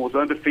Alabama was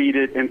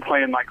undefeated and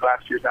playing like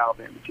last year's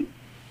Alabama team,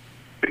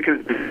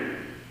 because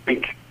I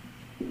think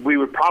we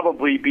would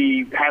probably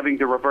be having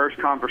the reverse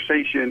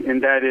conversation,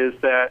 and that is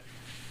that,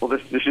 well,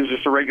 this is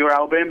just a regular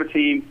Alabama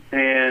team,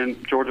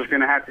 and Georgia's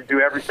going to have to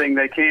do everything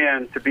they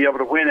can to be able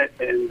to win it,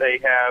 and they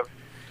have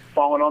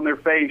fallen on their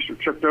face or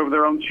tripped over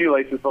their own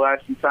shoelaces the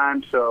last few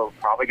times, so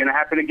probably going to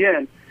happen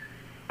again.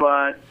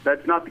 But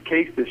that's not the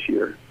case this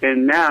year.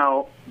 And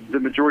now the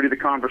majority of the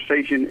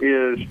conversation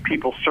is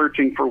people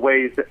searching for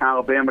ways that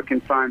Alabama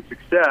can find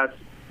success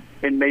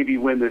and maybe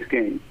win this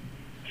game.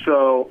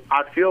 So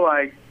I feel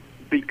like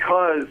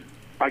because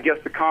I guess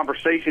the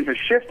conversation has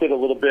shifted a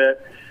little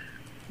bit,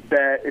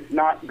 that it's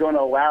not going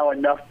to allow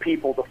enough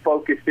people to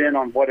focus in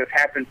on what has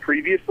happened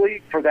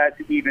previously for that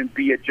to even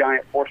be a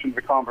giant portion of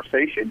the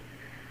conversation.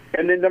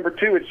 And then number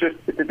two, it's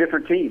a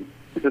different team.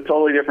 It's a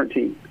totally different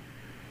team.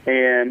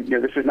 And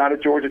this is not a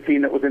Georgia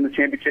team that was in the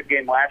championship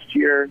game last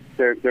year.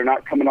 They're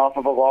not coming off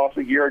of a loss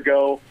a year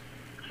ago.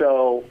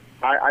 So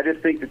I just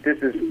think that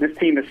this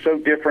team is so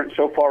different,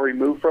 so far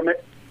removed from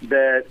it,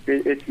 that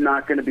it's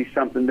not going to be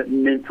something that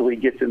mentally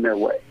gets in their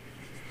way.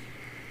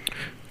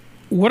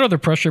 What are the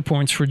pressure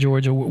points for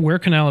Georgia? Where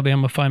can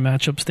Alabama find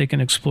matchups they can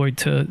exploit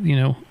to,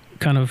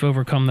 kind of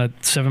overcome that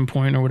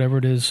 7-point or whatever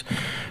it is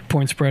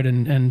point spread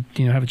and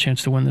have a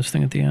chance to win this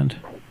thing at the end?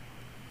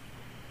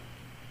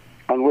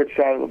 On which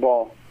side of the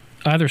ball?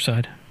 Either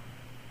side.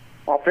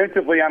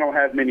 Offensively, I don't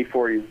have many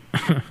for you.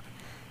 I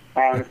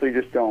honestly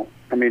just don't.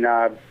 I mean,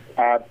 I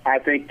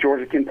think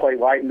Georgia can play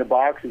light in the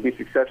box and be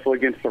successful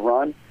against the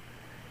run.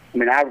 I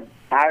mean,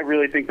 I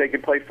really think they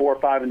could play 4 or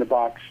 5 in the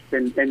box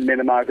and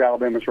minimize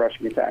Alabama's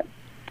rushing attack.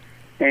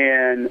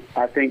 And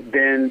I think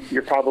then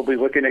you're probably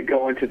looking at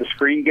going to the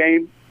screen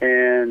game.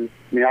 And,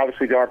 I mean,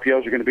 obviously the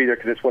RPOs are going to be there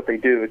because it's what they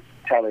do. It's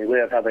how they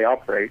live, how they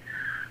operate.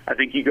 I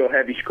think you go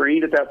heavy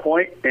screen at that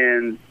point,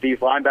 and these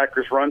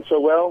linebackers run so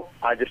well,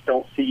 I just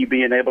don't see you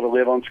being able to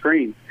live on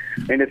screen.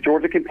 And if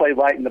Georgia can play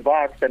light in the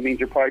box, that means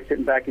you're probably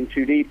sitting back in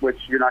too deep, which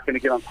you're not going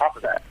to get on top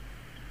of that.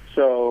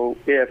 So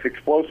if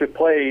explosive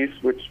plays,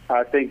 which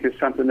I think is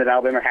something that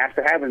Alabama has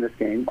to have in this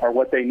game, are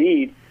what they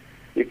need,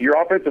 if your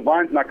offensive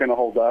line's not going to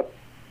hold up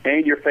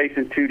and you're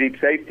facing 2 deep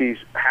safeties,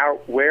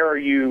 where are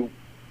you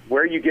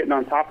getting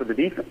on top of the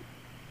defense?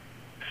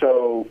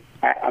 So,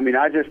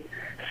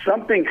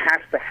 something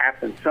has to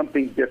happen,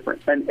 something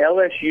different. An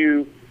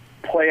LSU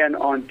plan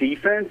on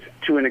defense,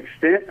 to an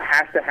extent,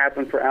 has to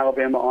happen for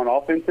Alabama on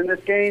offense in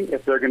this game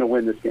if they're going to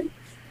win this game.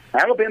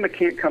 Alabama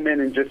can't come in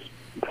and just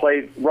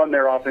run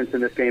their offense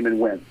in this game and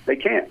win. They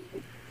can't.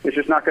 It's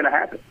just not going to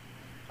happen.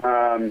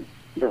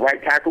 The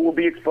right tackle will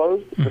be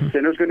exposed. The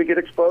center's going to get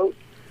exposed.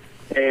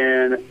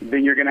 And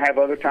then you're going to have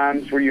other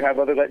times where you have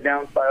other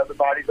letdowns by other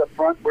bodies up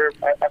front where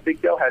I think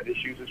they'll have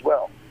issues as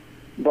well.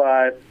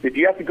 But if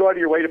you have to go out of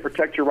your way to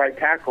protect your right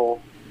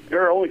tackle,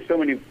 there's only so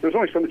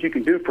much you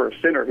can do for a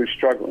center who's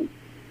struggling.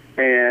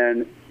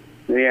 And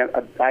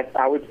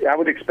I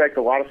would expect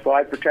a lot of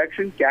slide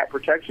protection, gap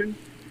protection.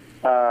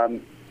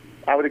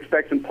 I would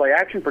expect some play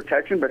action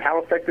protection, but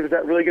how effective is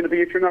that really going to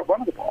be if you're not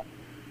running the ball?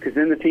 Because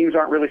then the teams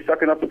aren't really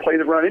sucking up to play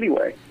the run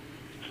anyway.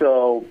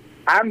 So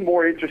I'm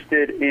more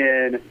interested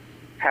in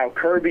how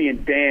Kirby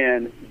and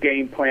Dan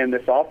game plan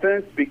this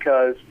offense,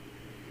 because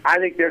I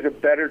think there's a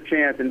better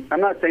chance, and I'm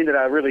not saying that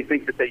I really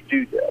think that they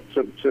do that,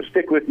 so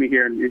stick with me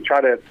here and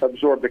try to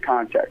absorb the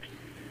context.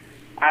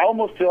 I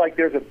almost feel like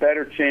there's a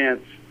better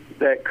chance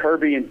that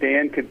Kirby and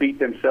Dan could beat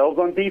themselves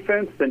on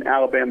defense than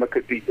Alabama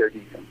could beat their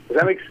defense. Does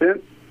that make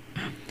sense?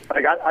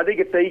 Like I think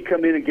if they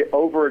come in and get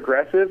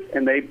over-aggressive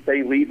and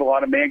they leave a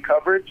lot of man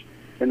coverage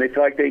and they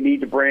feel like they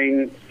need to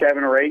bring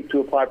 7 or 8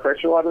 to apply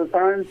pressure a lot of the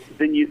times,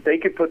 then they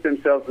could put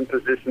themselves in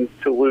positions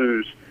to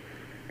lose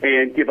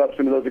and give up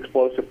some of those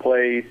explosive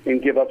plays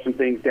and give up some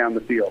things down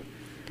the field.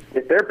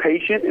 If they're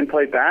patient and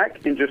play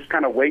back and just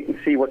kind of wait and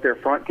see what their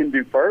front can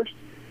do first,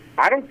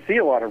 I don't see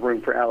a lot of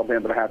room for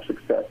Alabama to have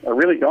success. I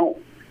really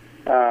don't.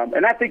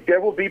 And I think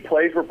there will be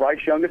plays where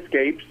Bryce Young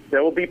escapes.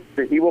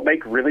 He will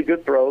make really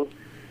good throws.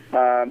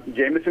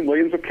 Jamison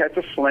Williams will catch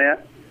a slant,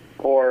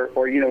 or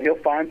he'll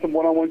find some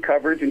one-on-one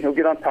coverage and he'll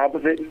get on top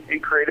of it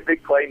and create a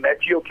big play.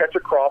 Mechie will catch a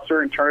crosser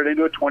and turn it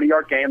into a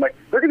 20-yard game. Like,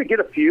 they're going to get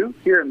a few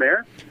here and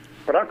there.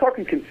 But I'm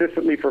talking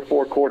consistently for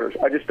 4 quarters.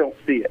 I just don't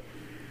see it.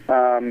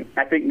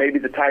 I think maybe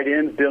the tight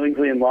ends,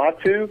 Billingsley and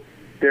Latu,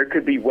 there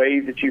could be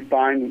ways that you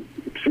find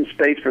some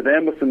space for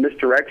them with some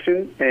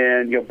misdirection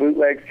and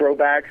bootlegs,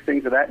 throwbacks,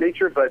 things of that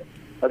nature. But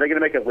are they going to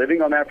make a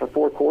living on that for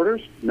 4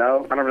 quarters?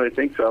 No, I don't really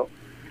think so.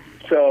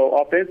 So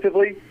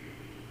offensively,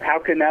 how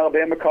can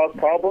Alabama cause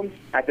problems?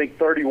 I think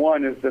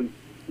 31 is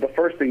the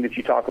first thing that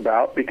you talk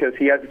about because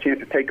he has a chance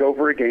to take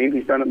over a game.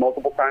 He's done it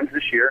multiple times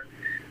this year.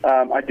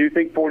 I do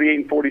think 48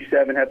 and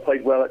 47 have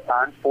played well at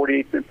times.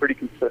 48's been pretty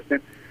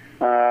consistent.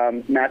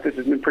 Mathis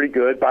has been pretty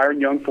good.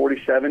 Byron Young,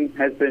 47,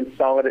 has been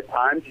solid at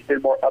times. He's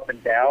been more up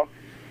and down.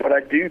 But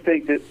I do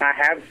think that I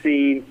have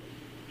seen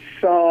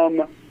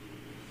some,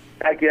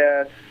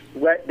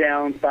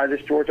 letdowns by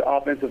this Georgia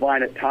offensive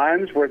line at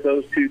times where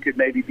those two could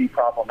maybe be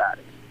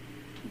problematic.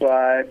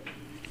 But,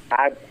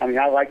 I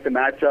like the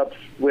matchups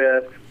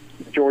with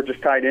Georgia's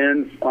tight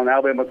ends on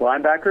Alabama's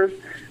linebackers.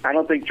 I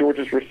don't think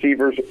Georgia's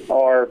receivers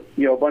are,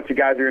 a bunch of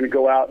guys who are going to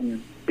go out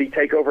and be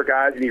takeover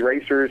guys and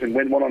erasers and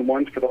win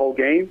one-on-ones for the whole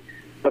game.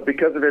 But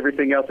because of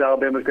everything else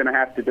Alabama's going to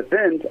have to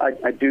defend,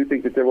 I do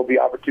think that there will be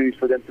opportunities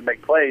for them to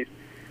make plays.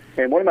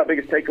 And one of my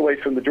biggest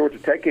takeaways from the Georgia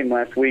Tech game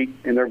last week,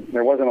 and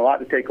there wasn't a lot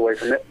to take away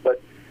from it,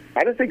 but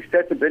I just think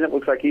Stetson Bennett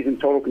looks like he's in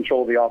total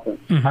control of the offense.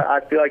 Mm-hmm.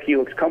 I feel like he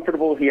looks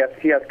comfortable. He has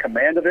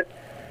command of it.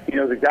 He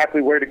knows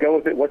exactly where to go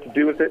with it, what to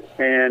do with it,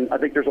 and I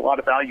think there's a lot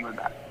of value in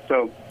that.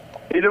 So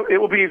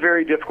it will be a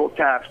very difficult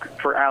task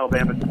for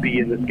Alabama to be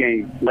in this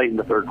game late in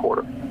the third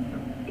quarter.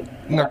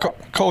 Now,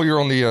 Cole, you're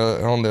on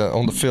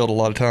the field a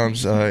lot of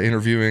times,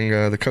 interviewing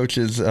the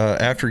coaches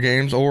after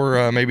games,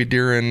 or maybe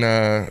during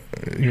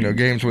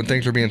games when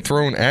things are being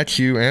thrown at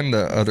you and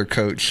the other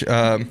coach.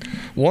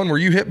 One, were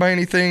you hit by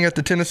anything at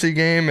the Tennessee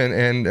game?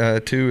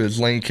 And 2, is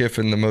Lane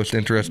Kiffin the most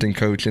interesting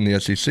coach in the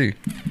SEC?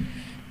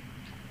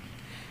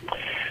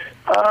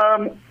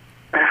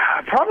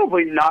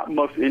 Probably not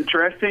most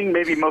interesting,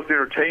 maybe most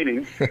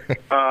entertaining.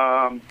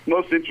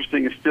 Most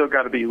interesting has still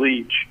got to be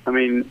Leach. I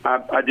mean,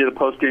 I did a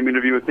post-game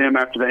interview with him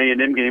after the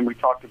A&M game. We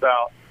talked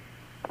about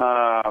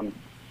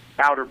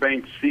Outer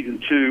Banks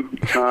Season 2.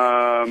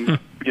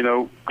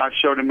 I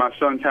showed him my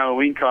son's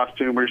Halloween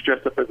costume where he's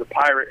dressed up as a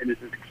pirate and is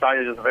as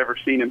excited as I've ever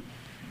seen him.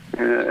 I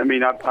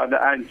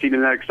hadn't seen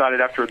him that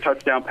excited after a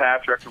touchdown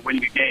pass or after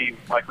winning a game.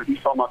 Like, when he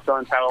saw my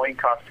son's Halloween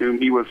costume,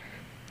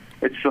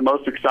 it's the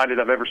most excited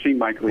I've ever seen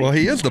Mike Leach. Well,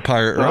 he is the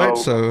pirate, right?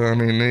 So,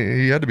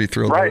 he had to be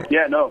thrilled. Right,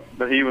 yeah, no.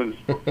 But he was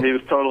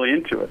totally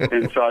into it.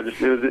 And so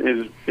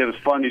it was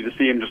funny to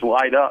see him just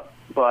light up.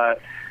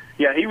 But,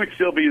 yeah, he would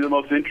still be the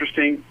most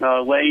interesting.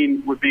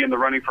 Lane would be in the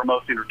running for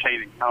most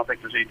entertaining. I don't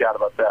think there's any doubt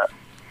about that.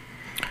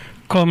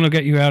 Cole, I'm going to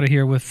get you out of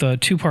here with a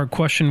 2-part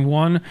question.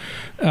 One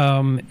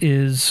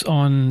is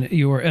on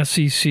your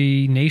SEC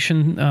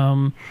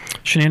Nation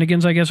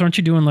shenanigans, I guess. Aren't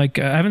you doing I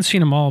haven't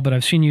seen them all, but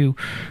I've seen you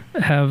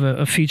have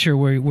a feature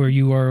where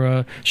you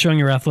are showing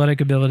your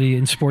athletic ability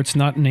in sports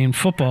not named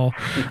football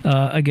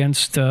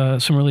against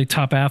some really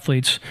top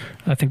athletes.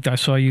 I think I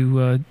saw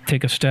you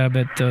take a stab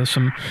at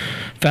some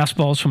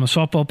fastballs from a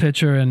softball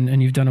pitcher,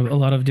 and you've done a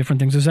lot of different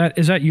things. Is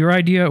that your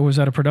idea, or was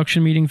that a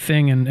production meeting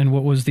thing? And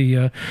what was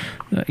the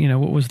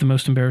what was the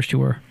most embarrassed you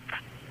were?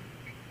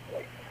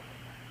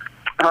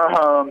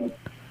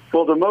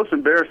 Well, the most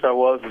embarrassed I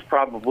was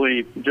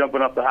probably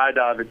jumping up the high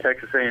dive at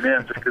Texas A&M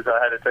just because I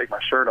had to take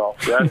my shirt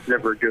off. So that's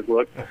never a good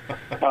look.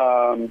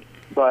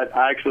 But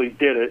I actually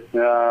did it,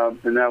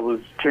 and that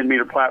was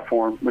 10-meter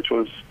platform, which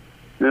was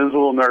a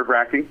little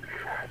nerve-wracking.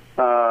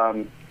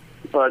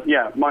 But,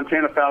 yeah,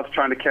 Montana Fouts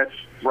trying to catch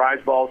rise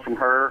balls from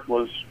her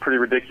was pretty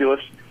ridiculous.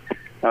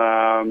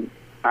 I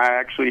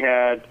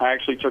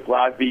actually took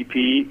live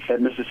BP at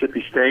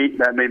Mississippi State.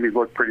 That made me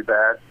look pretty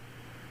bad.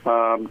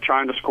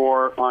 Trying to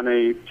score on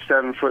a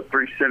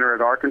 7'3" center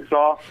at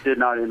Arkansas did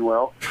not end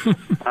well.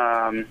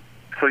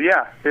 So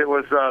yeah, it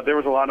was. There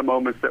was a lot of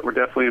moments that were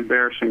definitely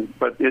embarrassing,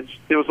 but it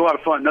was a lot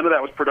of fun. None of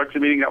that was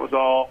production meeting. That was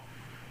all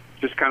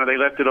just kind of, they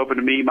left it open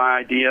to me, my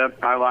idea.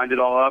 I lined it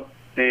all up,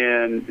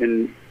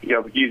 and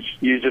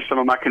used just some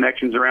of my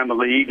connections around the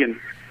league, and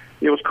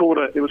it was cool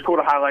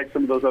to highlight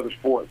some of those other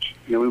sports.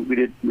 We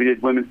did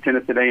women's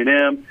tennis at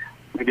A&M.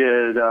 We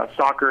did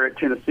soccer at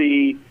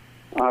Tennessee.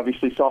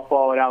 Obviously,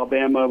 softball at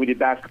Alabama. We did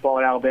basketball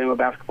at Alabama,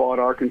 basketball at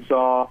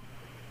Arkansas,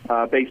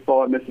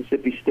 baseball at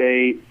Mississippi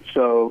State.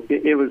 So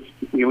it was,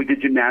 we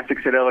did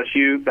gymnastics at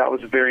LSU. That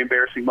was a very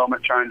embarrassing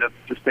moment trying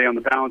to stay on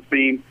the balance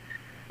beam.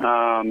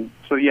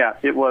 So yeah,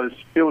 it was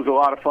a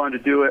lot of fun to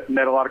do it.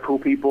 Met a lot of cool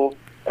people.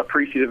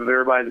 Appreciative of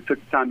everybody that took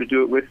the time to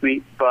do it with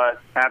me,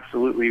 but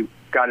absolutely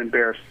got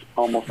embarrassed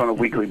almost on a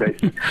weekly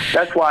basis.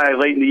 That's why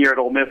late in the year at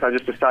Ole Miss, I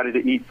just decided to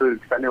eat food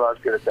because I knew I was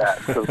good at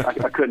that. So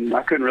I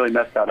couldn't really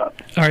mess that up.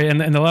 All right,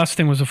 and the last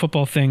thing was a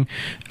football thing.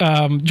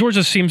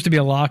 Georgia seems to be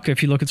a lock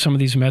if you look at some of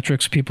these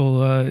metrics,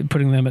 people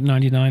putting them at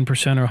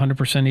 99% or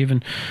 100%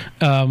 even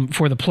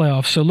for the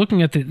playoffs. So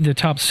looking at the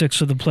top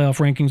 6 of the playoff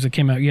rankings that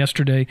came out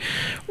yesterday,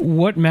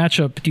 what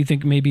matchup do you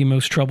think may be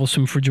most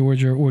troublesome for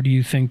Georgia, or do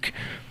you think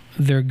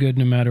they're good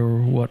no matter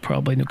what?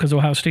 Probably because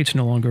Ohio State's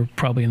no longer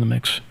probably in the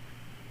mix.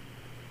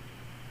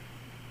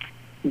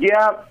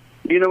 Yeah,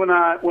 when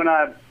I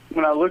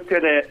looked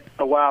at it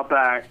a while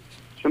back,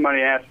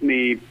 somebody asked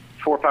me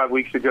 4 or 5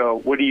 weeks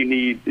ago, what do you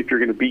need if you're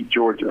going to beat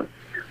Georgia?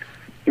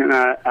 And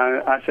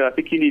I said, I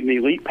think you need an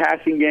elite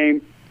passing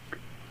game,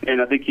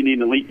 and I think you need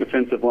an elite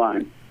defensive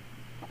line.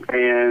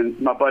 And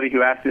my buddy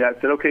who asked me that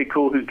said, okay,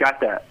 cool, who's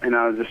got that? And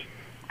I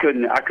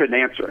couldn't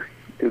answer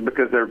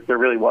because there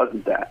really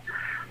wasn't that.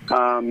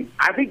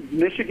 I think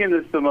Michigan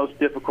is the most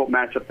difficult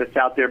matchup that's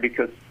out there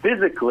because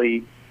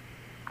physically,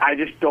 I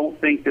just don't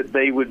think that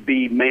they would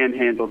be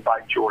manhandled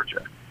by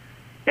Georgia.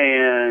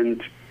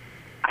 And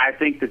I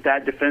think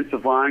that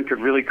defensive line could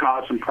really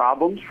cause some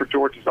problems for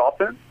Georgia's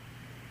offense.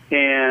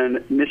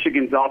 And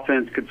Michigan's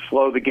offense could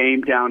slow the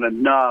game down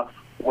enough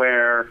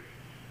where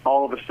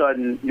all of a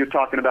sudden you're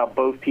talking about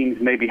both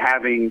teams maybe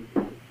having,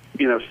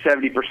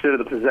 70% of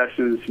the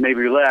possessions,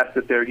 maybe less,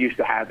 that they're used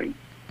to having.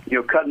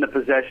 Cutting the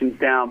possessions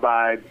down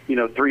by,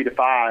 3 to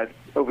 5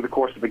 over the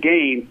course of a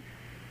game,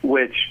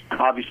 which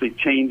obviously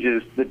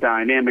changes the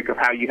dynamic of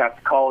how you have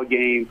to call a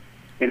game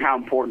and how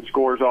important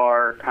scores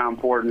are, how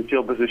important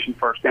field position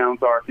first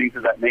downs are, things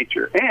of that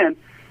nature. And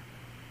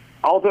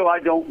although I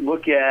don't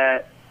look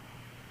at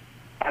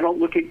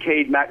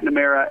Cade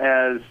McNamara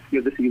as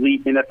this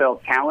elite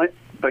NFL talent,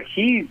 but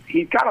he's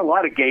got a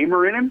lot of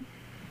gamer in him,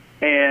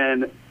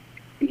 and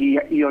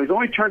he's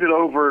only turned it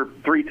over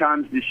 3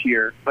 times this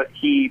year, but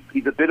he's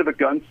a bit of a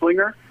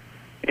gunslinger.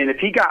 And if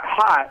he got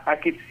hot, I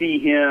could see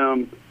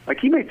him.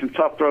 He made some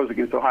tough throws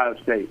against Ohio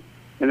State.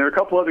 And there are a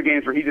couple other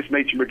games where he just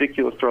made some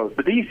ridiculous throws.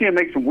 But then you see him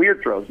make some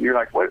weird throws, and you're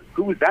like, what?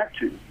 Who was that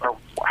to? Or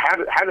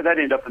how did that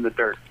end up in the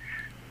dirt?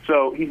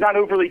 So he's not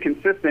overly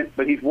consistent,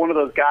 but he's one of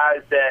those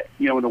guys that,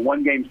 in a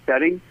one-game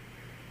setting,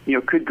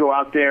 could go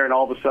out there and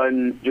all of a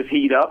sudden just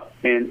heat up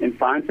and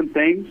find some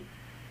things.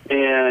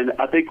 And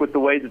I think with the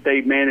way that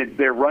they manage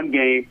their run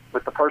game,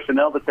 with the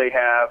personnel that they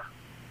have,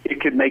 it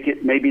could make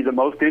it maybe the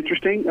most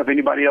interesting of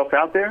anybody else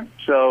out there.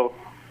 So,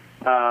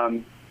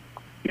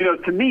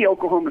 to me,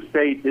 Oklahoma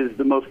State is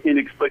the most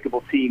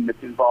inexplicable team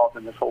that's involved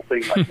in this whole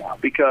thing right now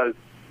because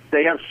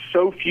they have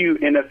so few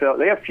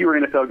they have fewer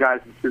NFL guys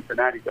than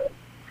Cincinnati does.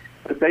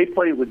 But they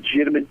play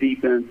legitimate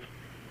defense,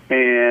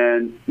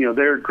 and,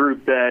 they're a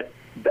group that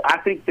I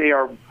think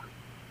they're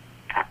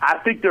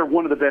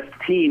one of the best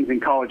teams in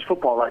college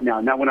football right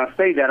now. Now, when I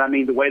say that, I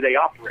mean the way they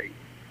operate.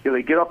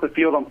 They get off the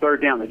field on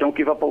third down. They don't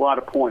give up a lot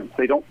of points.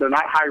 They're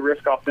not high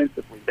risk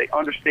offensively. They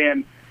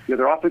understand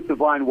their offensive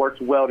line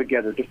works well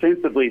together.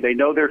 Defensively, they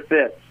know their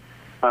fits.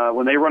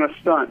 When they run a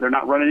stunt, they're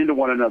not running into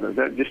one another.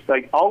 They're just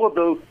all of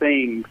those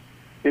things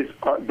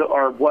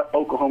are what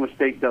Oklahoma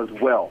State does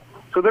well.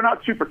 So they're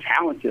not super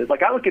talented.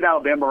 I look at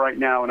Alabama right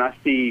now and I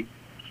see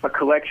a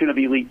collection of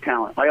elite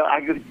talent.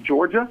 I go to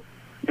Georgia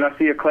and I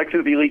see a collection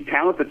of elite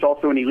talent that's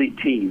also an elite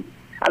team.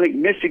 I think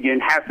Michigan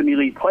has some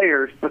elite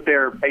players, but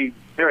they're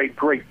a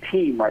great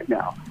team right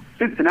now.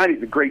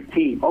 Cincinnati's a great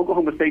team.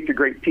 Oklahoma State's a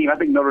great team. I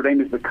think Notre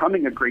Dame is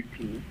becoming a great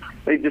team.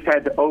 They've just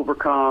had to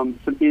overcome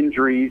some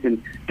injuries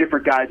and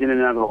different guys in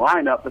and out of the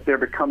lineup, but they're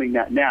becoming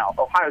that now.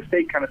 Ohio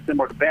State kind of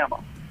similar to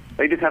Bama.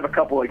 They just have a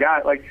couple of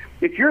guys.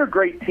 If you're a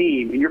great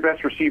team and your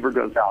best receiver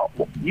goes out,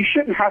 you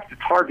shouldn't have to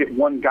target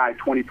one guy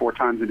 24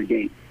 times in a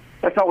game.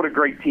 That's not what a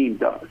great team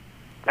does.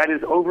 That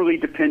is overly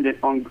dependent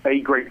on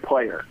a great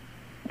player.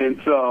 And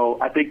so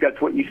I think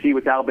that's what you see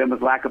with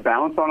Alabama's lack of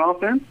balance on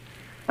offense.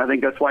 I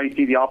think that's why you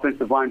see the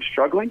offensive line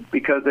struggling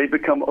because they've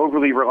become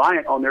overly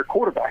reliant on their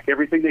quarterback.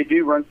 Everything they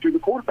do runs through the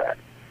quarterback.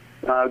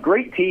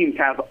 Great teams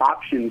have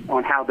options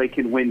on how they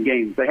can win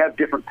games. They have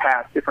different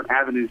paths, different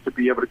avenues to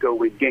be able to go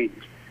win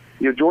games.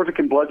 Georgia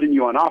can bludgeon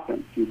you on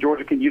offense.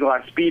 Georgia can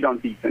utilize speed on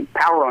defense,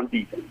 power on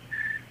defense.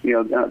 They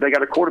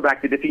got a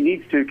quarterback that, if he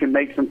needs to, can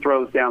make some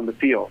throws down the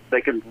field. They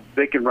can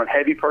run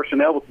heavy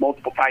personnel with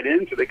multiple tight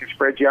ends, or they can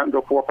spread you out and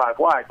go 4 or 5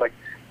 wide.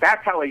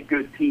 That's how a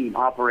good team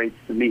operates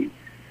to me.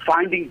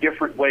 Finding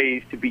different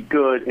ways to be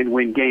good and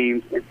win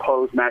games and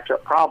pose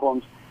matchup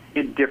problems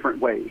in different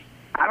ways.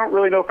 I don't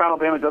really know if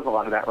Alabama does a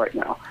lot of that right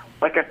now.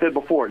 Like I said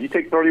before, you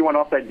take 31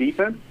 off that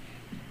defense,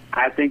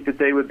 I think that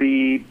they would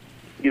be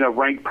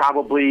ranked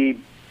probably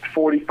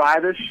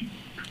 45-ish,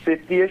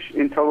 50-ish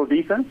in total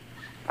defense.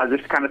 I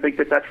just kind of think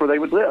that that's where they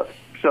would live.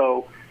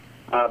 So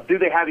do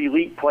they have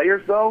elite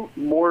players, though,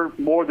 more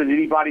than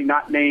anybody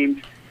not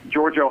named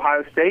Georgia,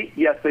 Ohio State?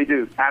 Yes, they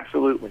do,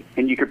 absolutely.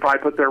 And you could probably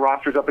put their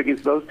rosters up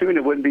against those two, and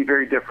it wouldn't be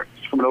very different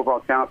just from an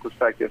overall talent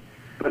perspective.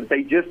 But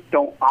they just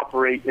don't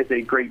operate as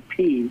a great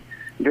team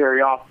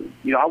very often.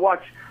 I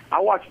watch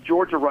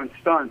Georgia run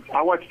stunts.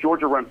 I watch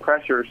Georgia run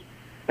pressures,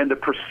 and the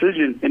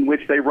precision in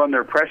which they run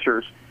their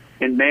pressures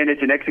and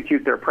manage and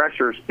execute their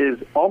pressures is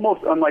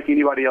almost unlike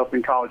anybody else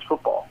in college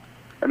football.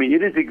 I mean,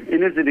 it is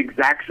an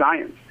exact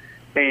science.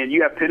 And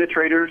you have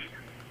penetrators,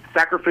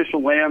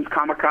 sacrificial lambs,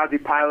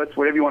 kamikaze pilots,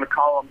 whatever you want to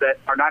call them, that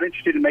are not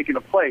interested in making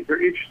a play.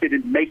 They're interested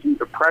in making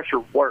the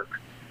pressure work.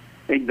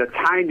 And the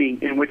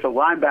timing in which a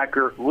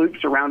linebacker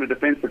loops around a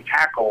defensive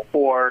tackle,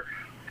 or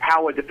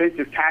how a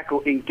defensive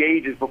tackle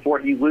engages before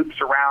he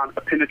loops around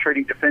a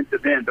penetrating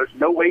defensive end. There's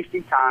no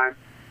wasting time.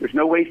 There's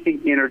no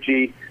wasting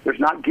energy. There's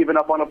not giving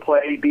up on a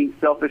play, being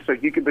selfish so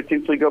you can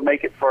potentially go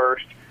make it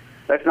first.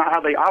 That's not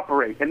how they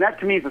operate. And that,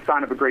 to me, is a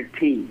sign of a great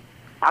team.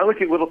 I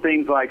look at little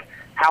things like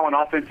how an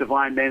offensive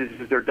line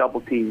manages their double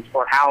teams,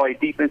 or how a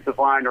defensive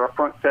line or a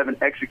front seven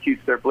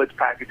executes their blitz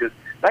packages.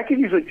 That can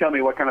usually tell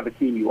me what kind of a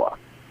team you are.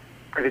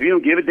 Because if you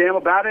don't give a damn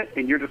about it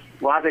and you're just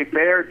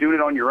laissez-faire, doing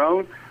it on your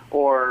own,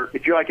 or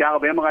if you're like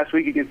Alabama last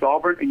week against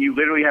Auburn and you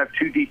literally have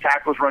two D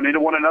tackles run into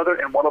one another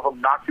and one of them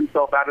knocks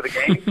himself out of the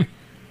game,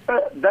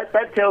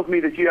 that tells me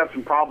that you have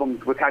some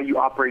problems with how you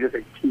operate as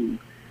a team.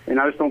 And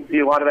I just don't see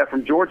a lot of that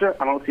from Georgia.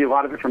 I don't see a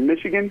lot of it from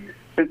Michigan,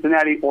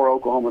 Cincinnati, or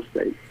Oklahoma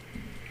State.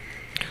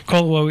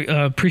 Cole, well, we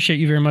appreciate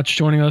you very much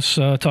joining us,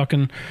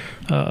 talking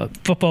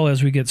football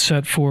as we get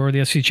set for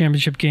the SEC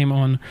Championship game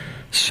on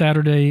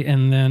Saturday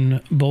and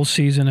then bowl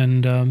season.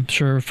 And I'm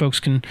sure folks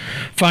can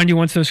find you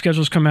once those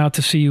schedules come out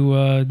to see you.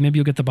 Maybe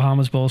you'll get the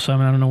Bahamas Bowl, so I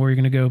don't know where you're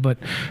going to go. But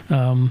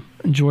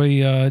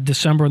enjoy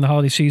December and the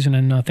holiday season,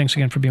 and thanks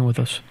again for being with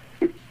us.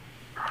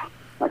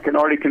 I can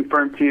already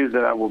confirm to you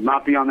that I will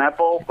not be on that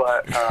bowl,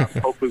 but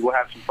hopefully we'll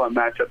have some fun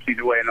matchups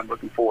either way, and I'm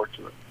looking forward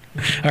to it.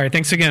 All right,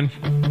 thanks again.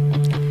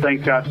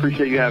 Thanks, guys.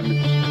 Appreciate you having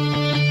me.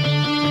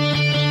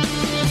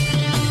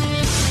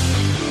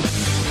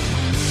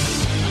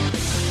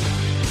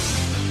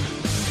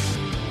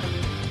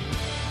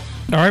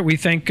 All right, we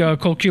thank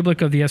Cole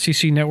Cubelic of the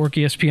SEC Network,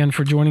 ESPN,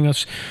 for joining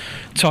us,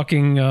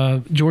 talking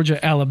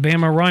Georgia,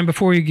 Alabama. Ryan,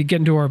 before we get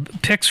into our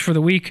picks for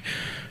the week,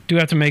 do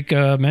have to make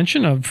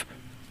mention of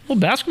a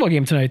little basketball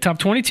game tonight. Top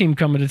 20 team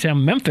coming to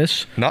town,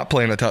 Memphis. Not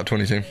playing a top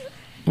 20 team.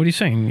 What are you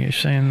saying? You're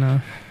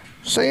saying...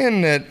 Saying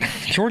that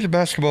Georgia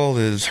basketball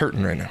is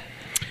hurting right now.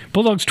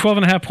 Bulldogs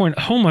 12.5-point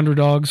home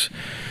underdogs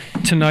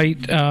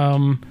tonight.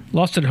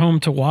 Lost at home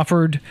to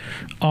Wofford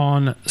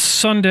on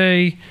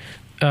Sunday.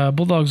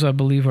 Bulldogs, I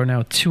believe, are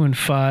now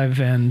 2-5.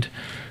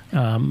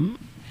 And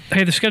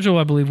hey, the schedule,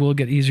 I believe, will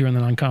get easier in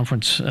the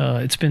non-conference.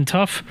 It's been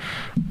tough,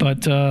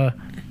 but they'll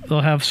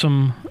have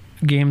some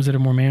games that are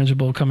more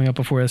manageable coming up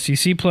before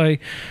SEC play.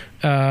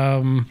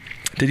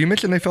 Did you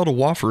mention they fell to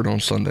Wofford on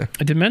Sunday?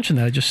 I did mention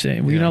that. I just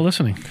said, were you not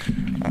listening?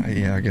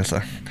 Yeah, I guess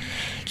I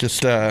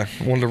just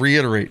wanted to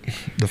reiterate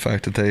the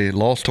fact that they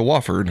lost to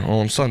Wofford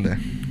on Sunday.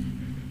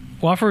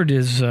 Wofford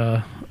is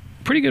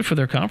pretty good for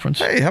their conference.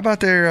 Hey, how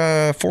about their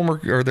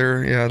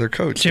their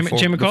coach, Jay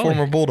McCauley, the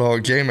former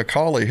Bulldog, Jay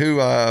McCauley,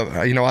 who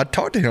I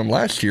talked to him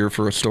last year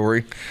for a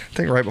story. I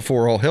think right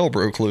before all hell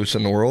broke loose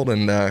in the world,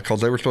 and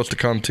because they were supposed to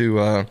come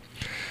to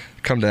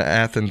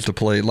Athens to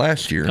play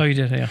last year. Oh, you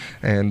did, yeah.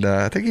 And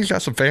I think he's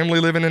got some family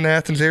living in the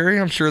Athens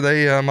area. I'm sure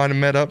they might have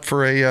met up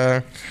for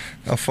a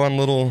fun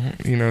little,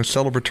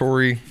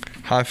 celebratory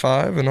high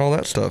five and all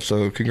that stuff.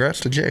 So congrats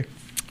to Jay.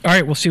 All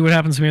right, we'll see what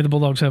happens. Maybe the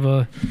Bulldogs have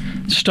a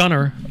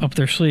stunner up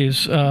their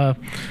sleeves.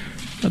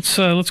 Let's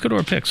go to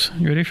our picks.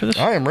 You ready for this?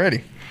 I am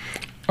ready.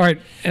 All right,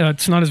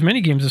 it's not as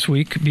many games this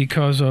week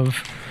because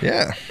of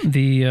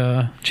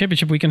the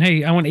championship weekend.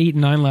 Hey, I went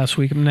 8-9 last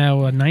week. I'm now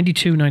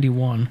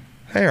 92-91.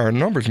 Hey, our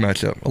numbers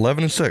match up.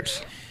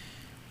 11-6.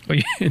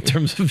 In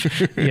terms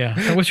of,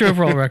 yeah. What's your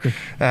overall record?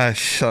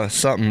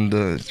 Something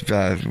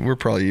to. We're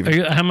probably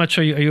even. How much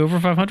are you? Are you over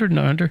 500?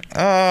 No, under?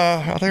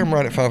 I think I'm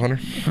right at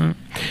 500.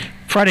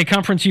 Friday,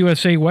 Conference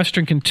USA,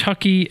 Western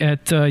Kentucky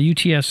at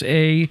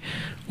UTSA.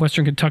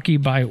 Western Kentucky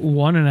by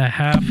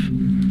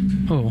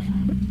 1.5. Oh,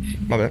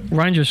 my bad.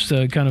 Ryan just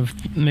kind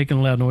of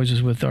making loud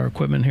noises with our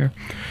equipment here.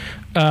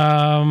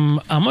 I'm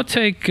gonna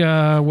take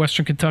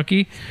Western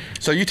Kentucky.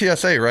 So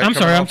UTSA, right? I'm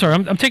sorry.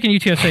 I'm taking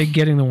UTSA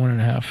getting the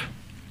 1.5.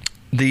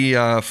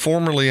 The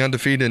formerly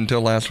undefeated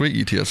until last week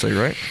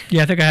UTSA, right?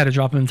 Yeah, I think I had to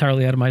drop them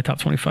entirely out of my top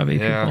 25 AP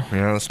people. Yeah,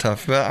 that's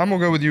tough. But I'm gonna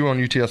go with you on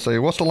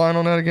UTSA. What's the line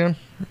on that again?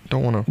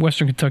 Don't want to.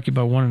 Western Kentucky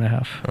by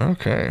 1.5.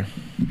 Okay.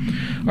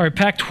 All right,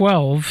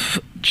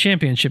 Pac-12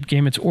 championship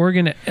game. It's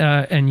Oregon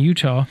and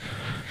Utah.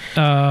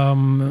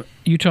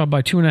 Utah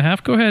by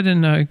 2.5. Go ahead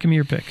and give me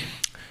your pick.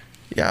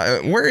 Yeah,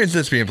 where is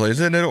this being played? Is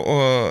it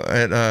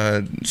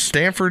at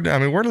Stanford? I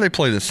mean, where do they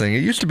play this thing? It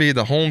used to be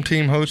the home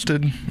team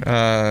hosted.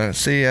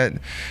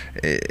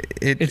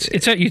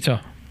 It's at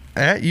Utah.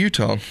 At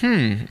Utah.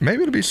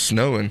 Maybe it'll be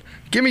snowing.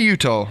 Give me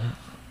Utah.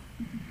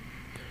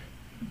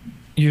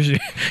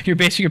 You're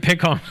basing your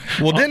pick on.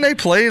 Well, didn't they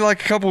play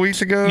like a couple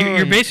weeks ago?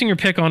 You're basing your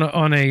pick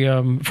on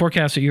a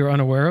forecast that you're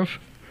unaware of.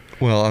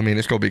 Well, I mean,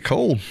 it's going to be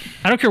cold.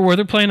 I don't care where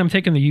they're playing. I'm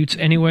taking the Utes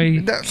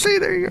anyway. See,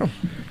 there you go.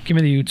 Give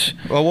me the Utes.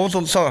 Well, what was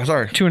the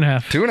sorry?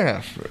 2.5.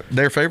 2.5.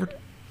 They're favored?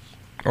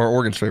 Or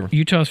Oregon's favored?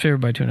 Utah's favored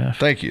by 2.5.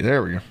 Thank you.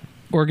 There we go.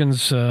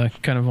 Oregon's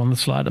kind of on the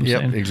slide, I'm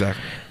saying. Yep,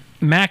 exactly.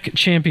 MAC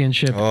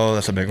championship. Oh,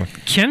 that's a big one.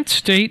 Kent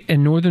State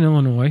and Northern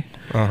Illinois.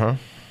 Uh-huh.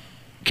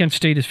 Kent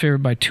State is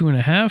favored by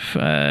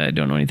 2.5. I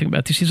don't know anything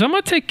about these teams. I'm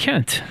going to take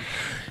Kent.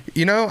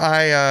 You know,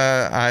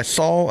 I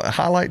saw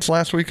highlights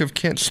last week of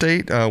Kent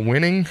State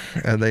winning.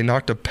 They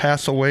knocked a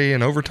pass away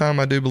in overtime,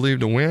 I do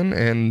believe, to win,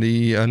 and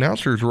the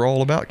announcers were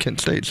all about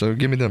Kent State, so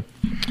give me them.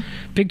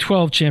 Big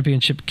 12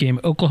 championship game,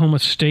 Oklahoma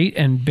State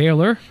and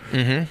Baylor.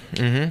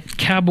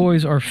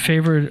 Cowboys are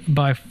favored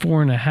by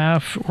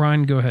 4.5.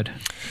 Ryan, go ahead.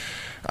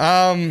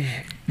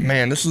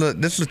 Man, this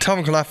is a tough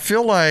one because I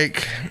feel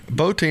like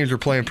both teams are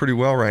playing pretty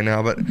well right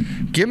now.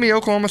 But give me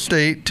Oklahoma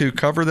State to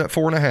cover that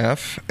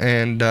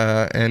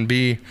 4.5 and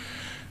be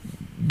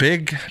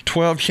Big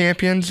 12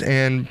 champions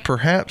and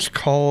perhaps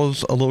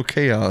cause a little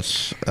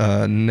chaos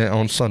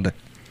on Sunday.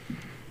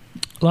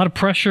 A lot of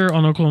pressure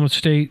on Oklahoma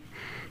State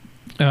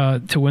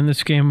to win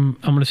this game.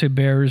 I'm going to say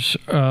Bears.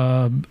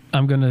 I'm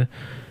going to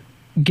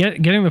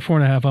getting the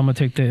 4.5. I'm going to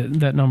take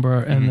that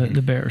number and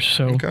the Bears.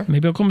 So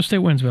maybe Oklahoma State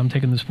wins, but I'm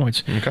taking those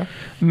points. Okay.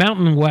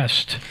 Mountain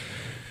West.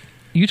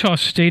 Utah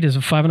State is a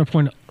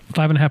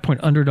 5.5 point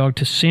underdog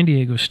to San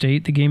Diego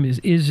State. The game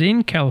is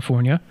in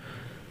California.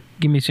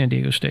 Give me San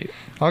Diego State.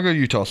 I'll go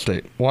Utah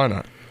State. Why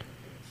not?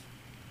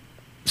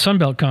 Sun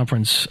Belt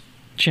Conference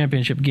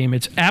championship game.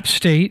 It's App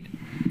State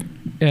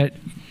at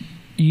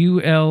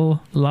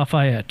UL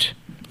Lafayette,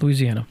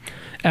 Louisiana.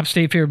 App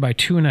State favored by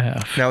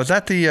 2.5. Now, is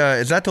that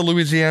the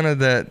Louisiana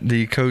that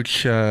the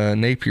coach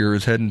Napier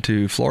is heading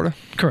to Florida?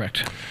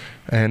 Correct.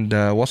 And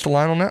what's the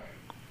line on that?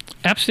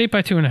 App State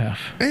by 2.5.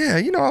 Yeah,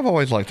 you know I've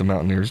always liked the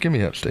Mountaineers. Give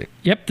me App State.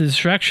 Yep, the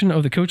distraction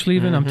of the coach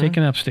leaving. I'm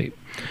taking App State.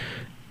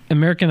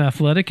 American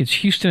Athletic. It's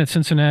Houston at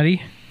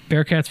Cincinnati.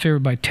 Bearcats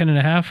favored by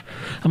 10.5.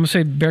 I'm gonna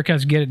say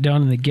Bearcats get it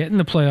done and they get in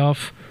the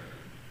playoff,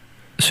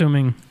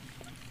 assuming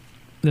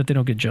that they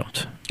don't get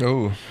jumped.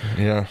 Oh,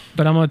 yeah.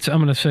 But I'm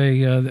gonna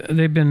say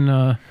they've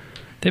been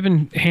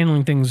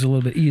handling things a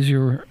little bit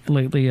easier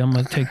lately. I'm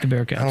gonna take the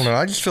Bearcats. I don't know.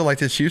 I just feel like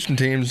this Houston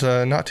team's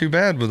not too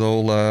bad with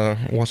old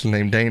what's his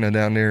name, Dana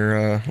down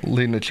there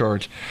leading the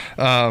charge.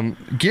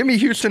 Give me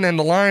Houston, and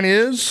the line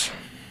is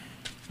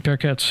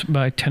Bearcats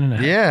by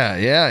 10.5.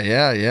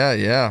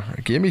 Yeah.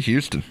 Give me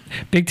Houston.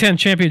 Big Ten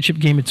championship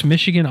game. It's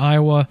Michigan,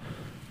 Iowa.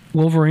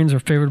 Wolverines are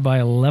favored by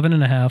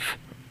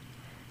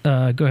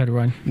 11.5. Go ahead,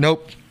 Ryan.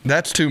 Nope.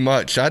 That's too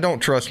much. I don't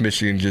trust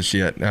Michigan just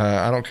yet.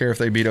 I don't care if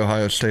they beat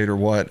Ohio State or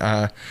what.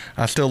 I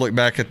still look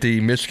back at the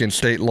Michigan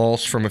State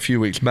loss from a few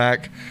weeks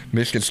back.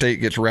 Michigan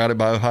State gets routed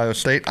by Ohio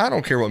State. I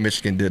don't care what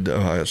Michigan did to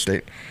Ohio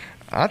State.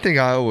 I think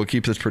Iowa will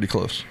keep this pretty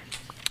close.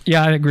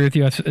 Yeah, I agree with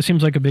you. It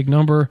seems like a big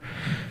number.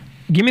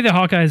 Give me the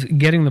Hawkeyes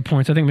getting the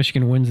points. I think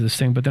Michigan wins this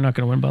thing, but they're not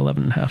going to win by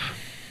 11.5.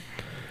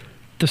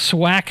 The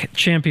SWAC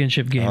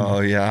championship game. Oh,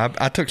 yeah.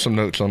 I took some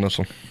notes on this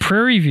one.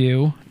 Prairie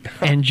View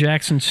and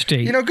Jackson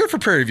State. Good for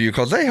Prairie View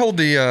because they hold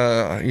the,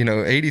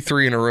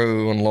 83 in a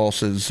row on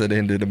losses that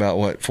ended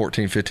about,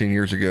 14, 15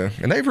 years ago.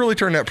 And they've really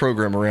turned that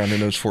program around in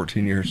those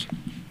 14 years.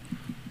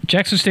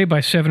 Jackson State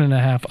by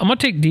 7.5. I'm going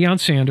to take Deion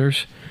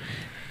Sanders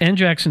and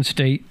Jackson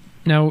State.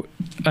 Now,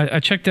 I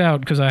checked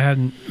out because I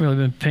hadn't really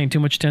been paying too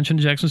much attention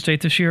to Jackson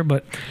State this year,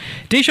 but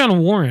Deshaun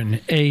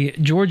Warren, a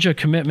Georgia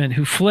commitment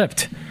who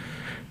flipped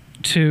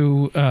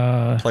to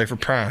play for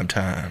prime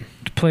time,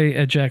 to play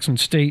at Jackson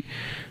State.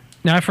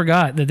 Now, I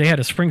forgot that they had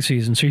a spring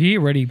season, so he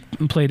already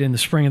played in the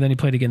spring, and then he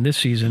played again this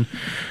season.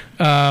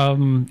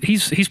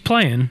 He's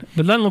playing,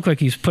 but it doesn't look like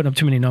he's putting up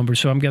too many numbers,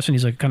 so I'm guessing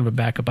he's like kind of a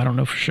backup. I don't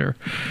know for sure.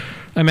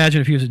 I imagine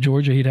if he was at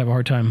Georgia, he'd have a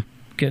hard time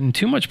getting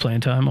too much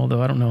playing time,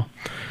 although I don't know.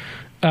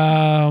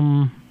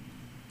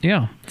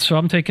 Yeah, so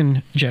I'm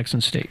taking Jackson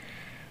State.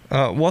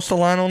 What's the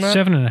line on that?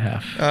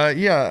 7.5.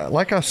 Yeah,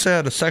 like I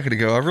said a second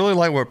ago, I really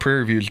like what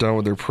Prairie View's done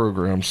with their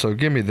program, so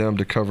give me them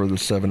to cover the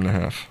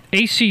 7.5.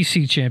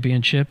 ACC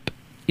championship.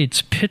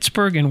 It's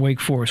Pittsburgh and Wake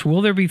Forest.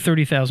 Will there be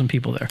 30,000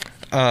 people there?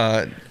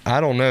 I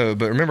don't know,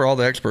 but remember all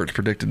the experts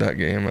predicted that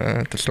game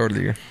at the start of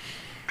the year.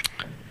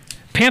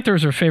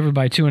 Panthers are favored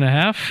by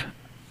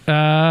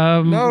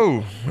 2.5.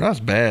 No, that's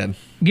bad.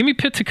 Give me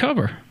Pitt to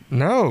cover.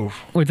 No.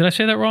 Wait, did I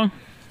say that wrong?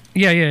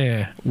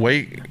 Yeah.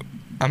 Wake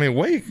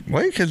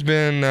has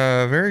been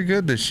very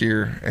good this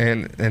year,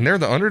 and they're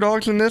the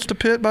underdogs in this to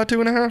Pitt by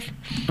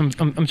 2.5.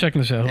 I'm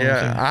checking this out. Hold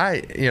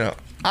Yeah,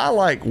 I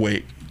like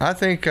Wake. I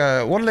think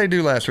what did they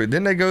do last week?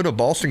 Didn't they go to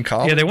Boston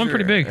College? Yeah, they won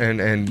pretty big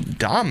and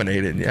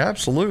dominated. Yeah,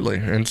 absolutely.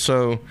 And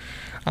so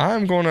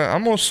I'm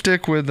gonna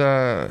stick with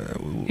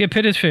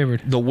Pitt is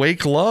favored. The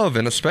Wake love,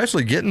 and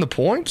especially getting the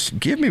points.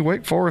 Give me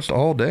Wake Forest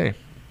all day.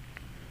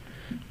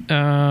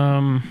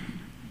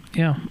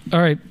 Yeah. All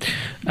right.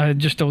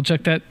 Just double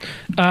check that.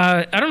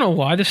 I don't know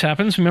why this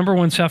happens. Remember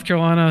when South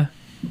Carolina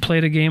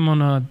played a game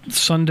on a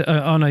Sunday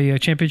on a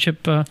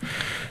championship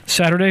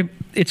Saturday?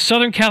 It's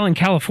Southern Cal and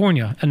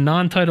California, a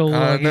non-title.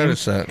 I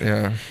noticed that.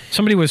 Yeah.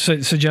 Somebody was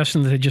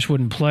suggesting that they just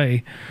wouldn't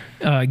play,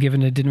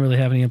 given it didn't really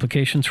have any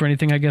implications for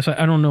anything. I guess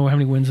I don't know how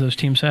many wins those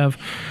teams have.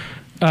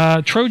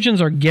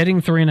 Trojans are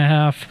getting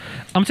 3.5.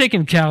 I'm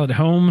taking Cal at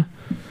home.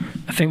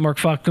 I think Mark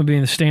Fox will be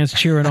in the stands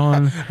cheering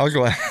on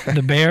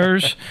the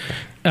Bears.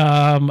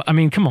 I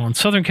mean, come on.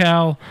 Southern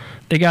Cal,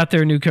 they got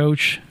their new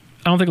coach.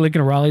 I don't think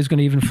Lincoln Riley is going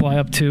to even fly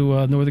up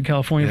to Northern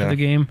California for the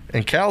game.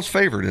 And Cal's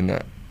favored in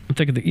that. I'm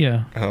thinking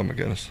yeah. Oh, my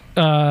goodness.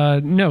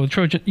 No,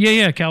 Trojan.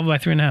 Yeah, Cal by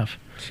 3.5.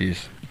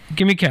 Jeez.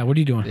 Give me Cal. What are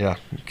you doing? Yeah,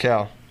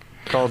 Cal.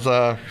 Because,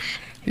 I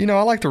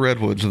like the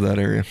redwoods of that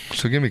area.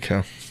 So give me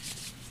Cal.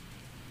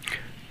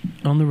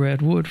 On the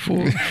redwood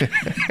for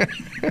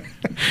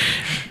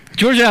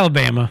Georgia,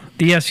 Alabama,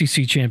 the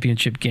SEC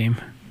championship game.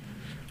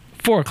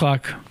 4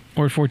 o'clock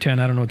or 4:10.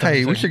 I don't know what time.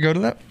 Hey, we should go to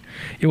that.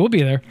 Yeah, we'll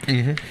be there.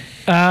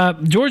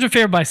 Mm-hmm. Georgia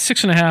favored by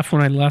 6.5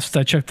 when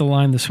I checked the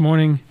line this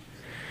morning.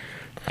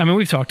 I mean,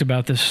 we've talked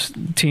about this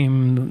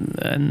team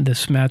and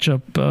this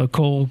matchup.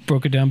 Cole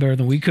broke it down better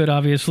than we could,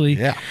 obviously.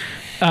 Yeah.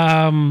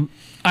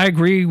 I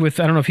agree with,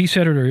 I don't know if he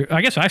said it or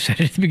I guess I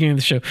said it at the beginning of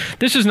the show.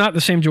 This is not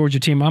the same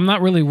Georgia team. I'm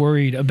not really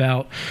worried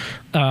about,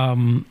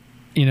 the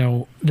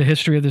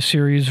history of the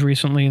series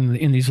recently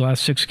in these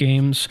last 6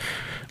 games.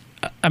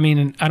 I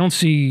mean, I don't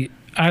see,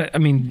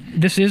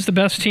 this is the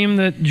best team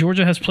that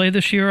Georgia has played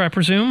this year, I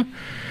presume.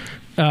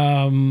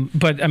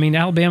 But, I mean,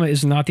 Alabama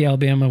is not the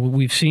Alabama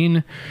we've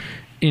seen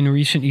in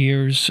recent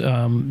years.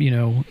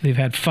 They've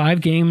had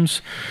 5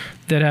 games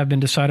that have been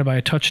decided by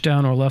a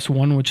touchdown or less,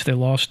 one which they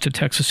lost to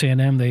Texas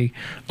A&M. They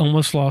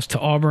almost lost to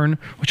Auburn,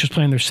 which was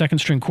playing their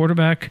second-string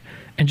quarterback,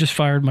 and just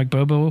fired Mike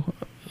Bobo,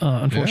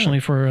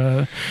 unfortunately,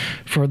 for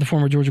the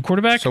former Georgia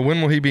quarterback. So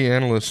when will he be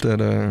analyst at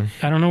I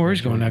don't know where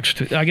he's going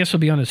next. I guess he'll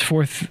be on his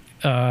 4th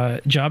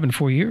job in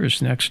 4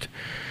 years next,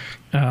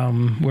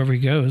 wherever he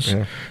goes.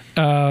 Yeah.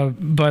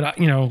 But,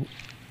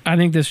 I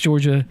think this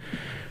Georgia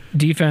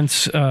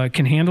defense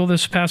can handle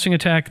this passing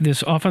attack.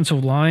 This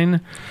offensive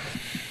line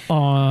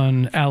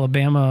on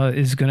Alabama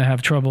is going to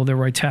have trouble. Their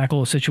right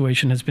tackle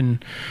situation has been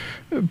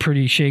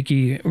pretty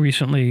shaky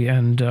recently,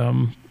 and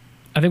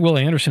I think Will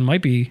Anderson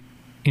might be.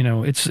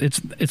 It's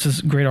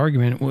a great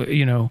argument. Do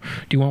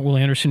you want Will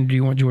Anderson? Or do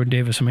you want Jordan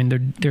Davis? I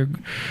mean,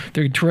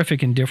 they're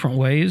terrific in different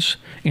ways.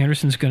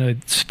 Anderson's going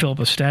to fill up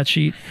a stat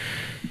sheet.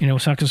 It's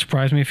not going to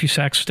surprise me if he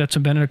sacks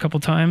Stetson Bennett a couple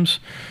times.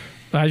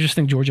 But I just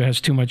think Georgia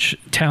has too much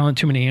talent,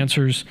 too many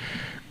answers,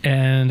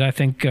 and I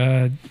think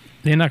they're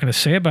not going to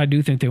say it, but I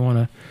do think they want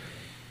to.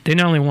 They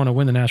not only want to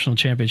win the national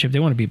championship, they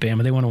want to beat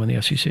Bama. They want to win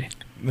the SEC.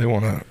 They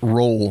want to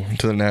roll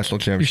to the national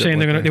championship. You're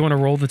saying they want to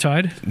roll the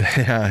tide?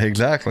 Yeah,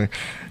 exactly.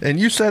 And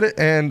you said it,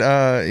 and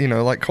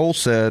like Cole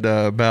said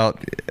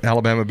about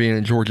Alabama being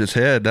in Georgia's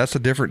head, that's a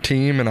different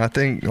team, and I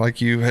think,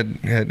 like you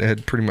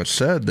had pretty much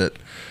said, that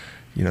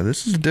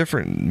this is a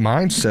different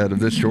mindset of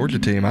this Georgia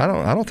team. I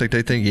don't think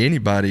they think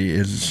anybody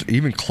is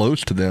even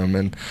close to them,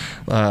 and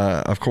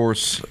of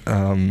course.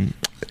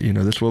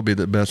 This will be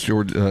the best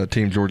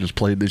team Georgia's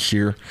played this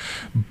year.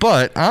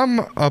 But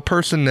I'm a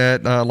person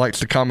that likes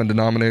the common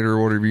denominator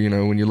or whatever,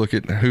 when you look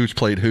at who's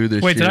played who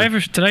this year. Wait,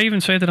 did I even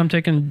say that I'm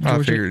taking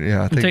Georgia? I figured,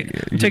 yeah.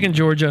 I'm taking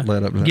Georgia,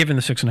 given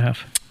the 6.5.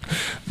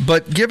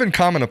 But given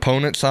common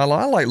opponents, I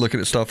like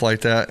looking at stuff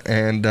like that.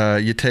 And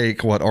you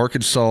take,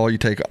 Arkansas, you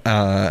take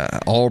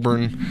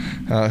Auburn.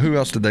 Who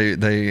else did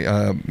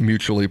they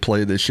mutually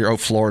play this year? Oh,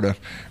 Florida.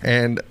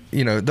 And,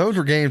 those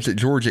are games that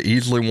Georgia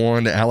easily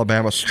won, that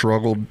Alabama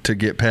struggled to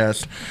get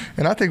past.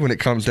 And I think when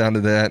it comes down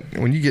to that,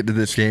 when you get to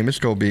this game, it's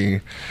going to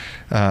be,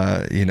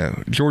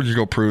 Georgia's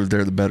going to prove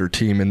they're the better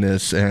team in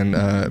this, and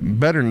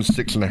better than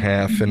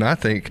 6.5. And I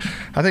think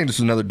this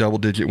is another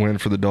double-digit win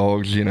for the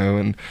Dogs,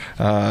 and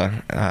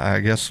I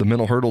guess the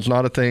mental hurdle's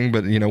not a thing,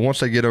 but, once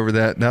they get over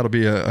that, that'll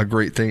be a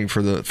great thing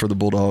for the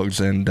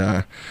Bulldogs. And,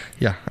 I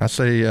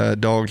say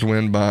Dogs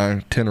win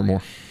by 10 or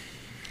more.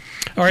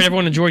 All right,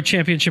 everyone, enjoy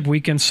championship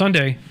weekend.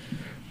 Sunday,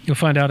 you'll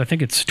find out. I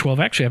think it's 12.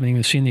 Actually, I haven't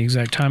even seen the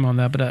exact time on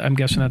that, but I'm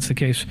guessing that's the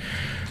case.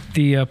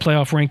 The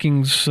playoff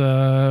rankings,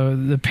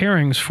 the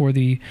pairings for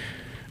the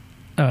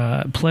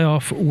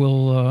playoff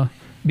will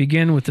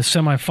begin with the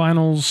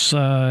semifinals,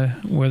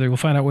 where we'll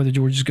find out whether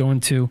Georgia's going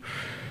to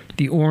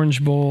the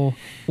Orange Bowl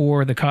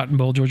or the Cotton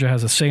Bowl. Georgia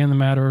has a say in the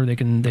matter. They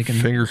can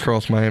fingers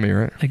crossed Miami,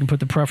 right? They can put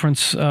the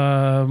preference.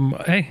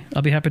 Hey,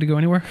 I'll be happy to go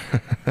anywhere.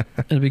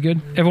 It'll be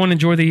good. Everyone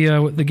enjoy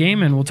the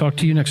game, and we'll talk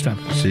to you next time.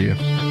 See you.